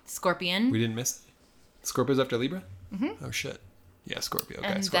 Scorpion. We didn't miss it. Scorpio's after Libra? Mm-hmm. Oh, shit. Yeah, Scorpio. Okay,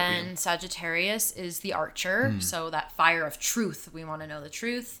 and Scorpion. then Sagittarius is the archer. So that fire of truth. We want to know the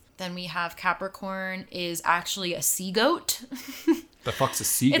truth. Then we have Capricorn is actually a sea goat. The fuck's a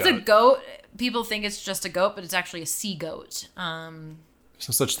sea goat? It's a goat. People think it's just a goat, but it's actually a sea goat. There's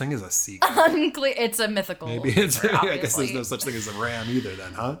no such thing as a sea goat. Unclear. It's a mythical. Maybe it's. I guess there's no such thing as a ram either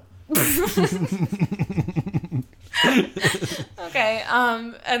then, huh? Okay,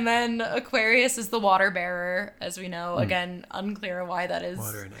 and then Aquarius is the water bearer, as we know. Again, unclear why that is.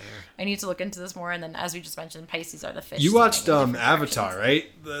 Water and air. I need to look into this more. And then, as we just mentioned, Pisces are the fish. You watched Avatar, right?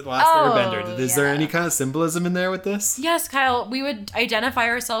 The Last Airbender. Is there any kind of symbolism in there with this? Yes, Kyle. We would identify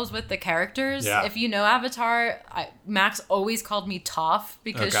ourselves with the characters. Yeah. If you know Avatar, Max always called me Toph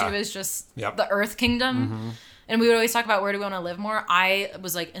because she was just the Earth Kingdom. Mm-hmm. And we would always talk about where do we want to live more. I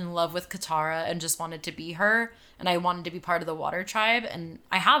was like in love with Katara and just wanted to be her. And I wanted to be part of the water tribe. And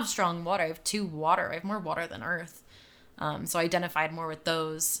I have strong water. I have 2 water. I have more water than earth. So I identified more with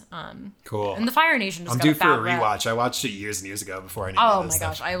those. Cool. And the Fire Nation just I'm got due a for fat a rewatch. I watched it years and years ago before I knew this Oh my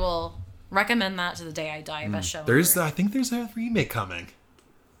stuff. gosh. I will recommend that to the day I die. Best show I think there's a remake coming.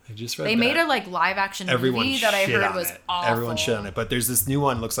 I just read They made a live action movie that I heard was awful. Everyone shit on it. But there's this new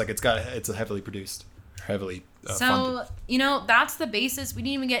one. Looks like it's a heavily produced. Heavily funded. That's the basis. We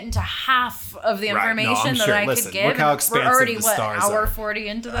didn't even get into half of the information sure. I Listen, could give. Look how expansive We're already the stars hour are. 40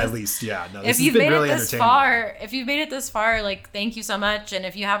 into this. At least, yeah. No, this if you've has been made really it this far, like, thank you so much. And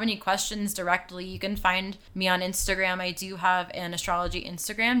if you have any questions directly, you can find me on Instagram. I do have an astrology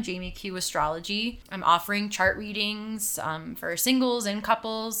Instagram, Jamie Q Astrology. I'm offering chart readings for singles and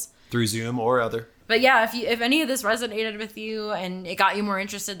couples through Zoom or other. But yeah, if any of this resonated with you and it got you more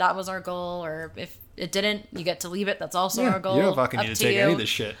interested, that was our goal. Or if it didn't, you get to leave it. That's also our goal. You don't fucking need to take any of this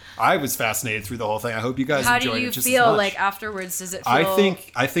shit. I was fascinated through the whole thing. I hope you guys enjoyed it just as much. How do you feel like afterwards? Does it feel...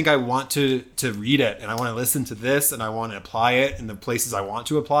 I think I want to read it, and I want to listen to this, and I want to apply it in the places I want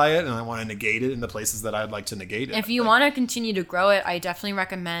to apply it, and I want to negate it in the places that I'd like to negate it. If you want to continue to grow it, I definitely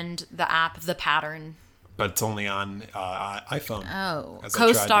recommend the app, The Pattern. But it's only on iPhone. Oh,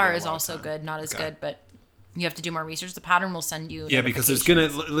 CoStar is also good. Not as good, but you have to do more research. The Pattern will send you. Yeah, because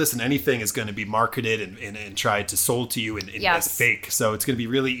there's anything is going to be marketed and tried to sold to you as fake. So it's going to be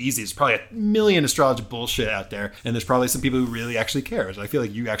really easy. There's probably a million astrology bullshit out there, and there's probably some people who really actually care. I feel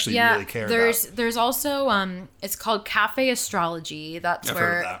like you actually really care. There's also it's called Cafe Astrology. That's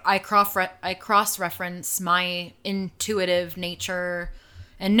where I cross reference my intuitive nature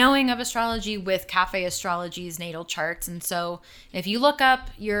and knowing of astrology with Cafe Astrology's natal charts. And so if you look up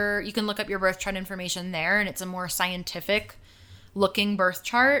you can look up your birth chart information there, and it's a more scientific looking birth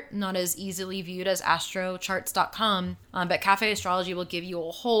chart, not as easily viewed as astrocharts.com. But Cafe Astrology will give you a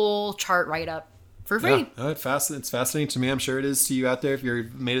whole chart write-up for free. Yeah. It's fascinating to me. I'm sure it is to you out there if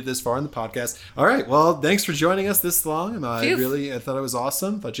you've made it this far in the podcast. All right. Well, thanks for joining us this long. I thought it was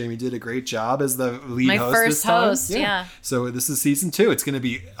awesome. I thought Jamie did a great job as the lead host this time. My first host, yeah. So this is season 2. It's going to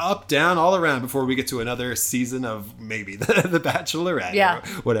be up, down, all around before we get to another season of maybe the Bachelorette or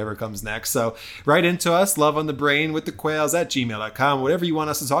whatever comes next. So write into us, loveonthebrain@gmail.com, whatever you want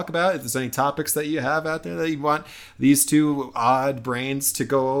us to talk about. If there's any topics that you have out there that you want these two odd brains to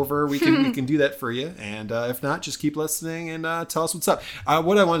go over, we can do that for you. And if not, just keep listening and tell us what's up.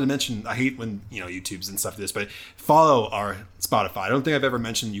 What I wanted to mention, I hate when YouTubes and stuff do this, but follow our Spotify. I don't think I've ever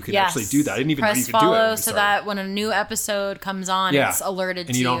mentioned you can actually do that. I didn't even know you could do it. Press follow so that when a new episode comes on, it's alerted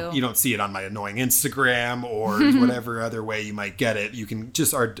to you. And you don't see it on my annoying Instagram or whatever other way you might get it. You can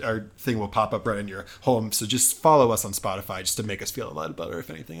just our thing will pop up right in your home. So just follow us on Spotify just to make us feel a lot better, if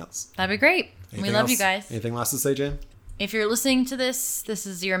anything else. That'd be great. We love you guys. Anything last to say, Jane? If you're listening to this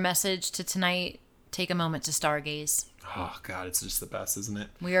is your message to tonight. Take a moment to stargaze. Oh, God, it's just the best, isn't it?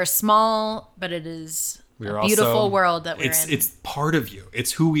 We are small, but it is a beautiful world that we're in. It's part of you.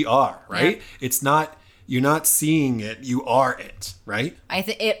 It's who we are, right? Yeah. It's not, you're not seeing it, you are it, right? I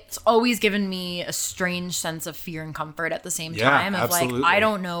think it's always given me a strange sense of fear and comfort at the same time. Of absolutely. I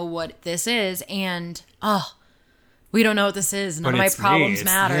don't know what this is, and we don't know what this is. None of my problems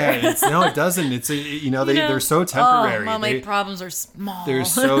matter. No, it doesn't. It's they're so temporary. My problems are small. They're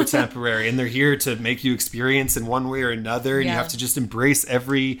so temporary, and they're here to make you experience in one way or another, and you have to just embrace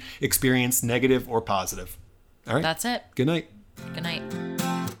every experience, negative or positive. All right. That's it. Good night. Good night.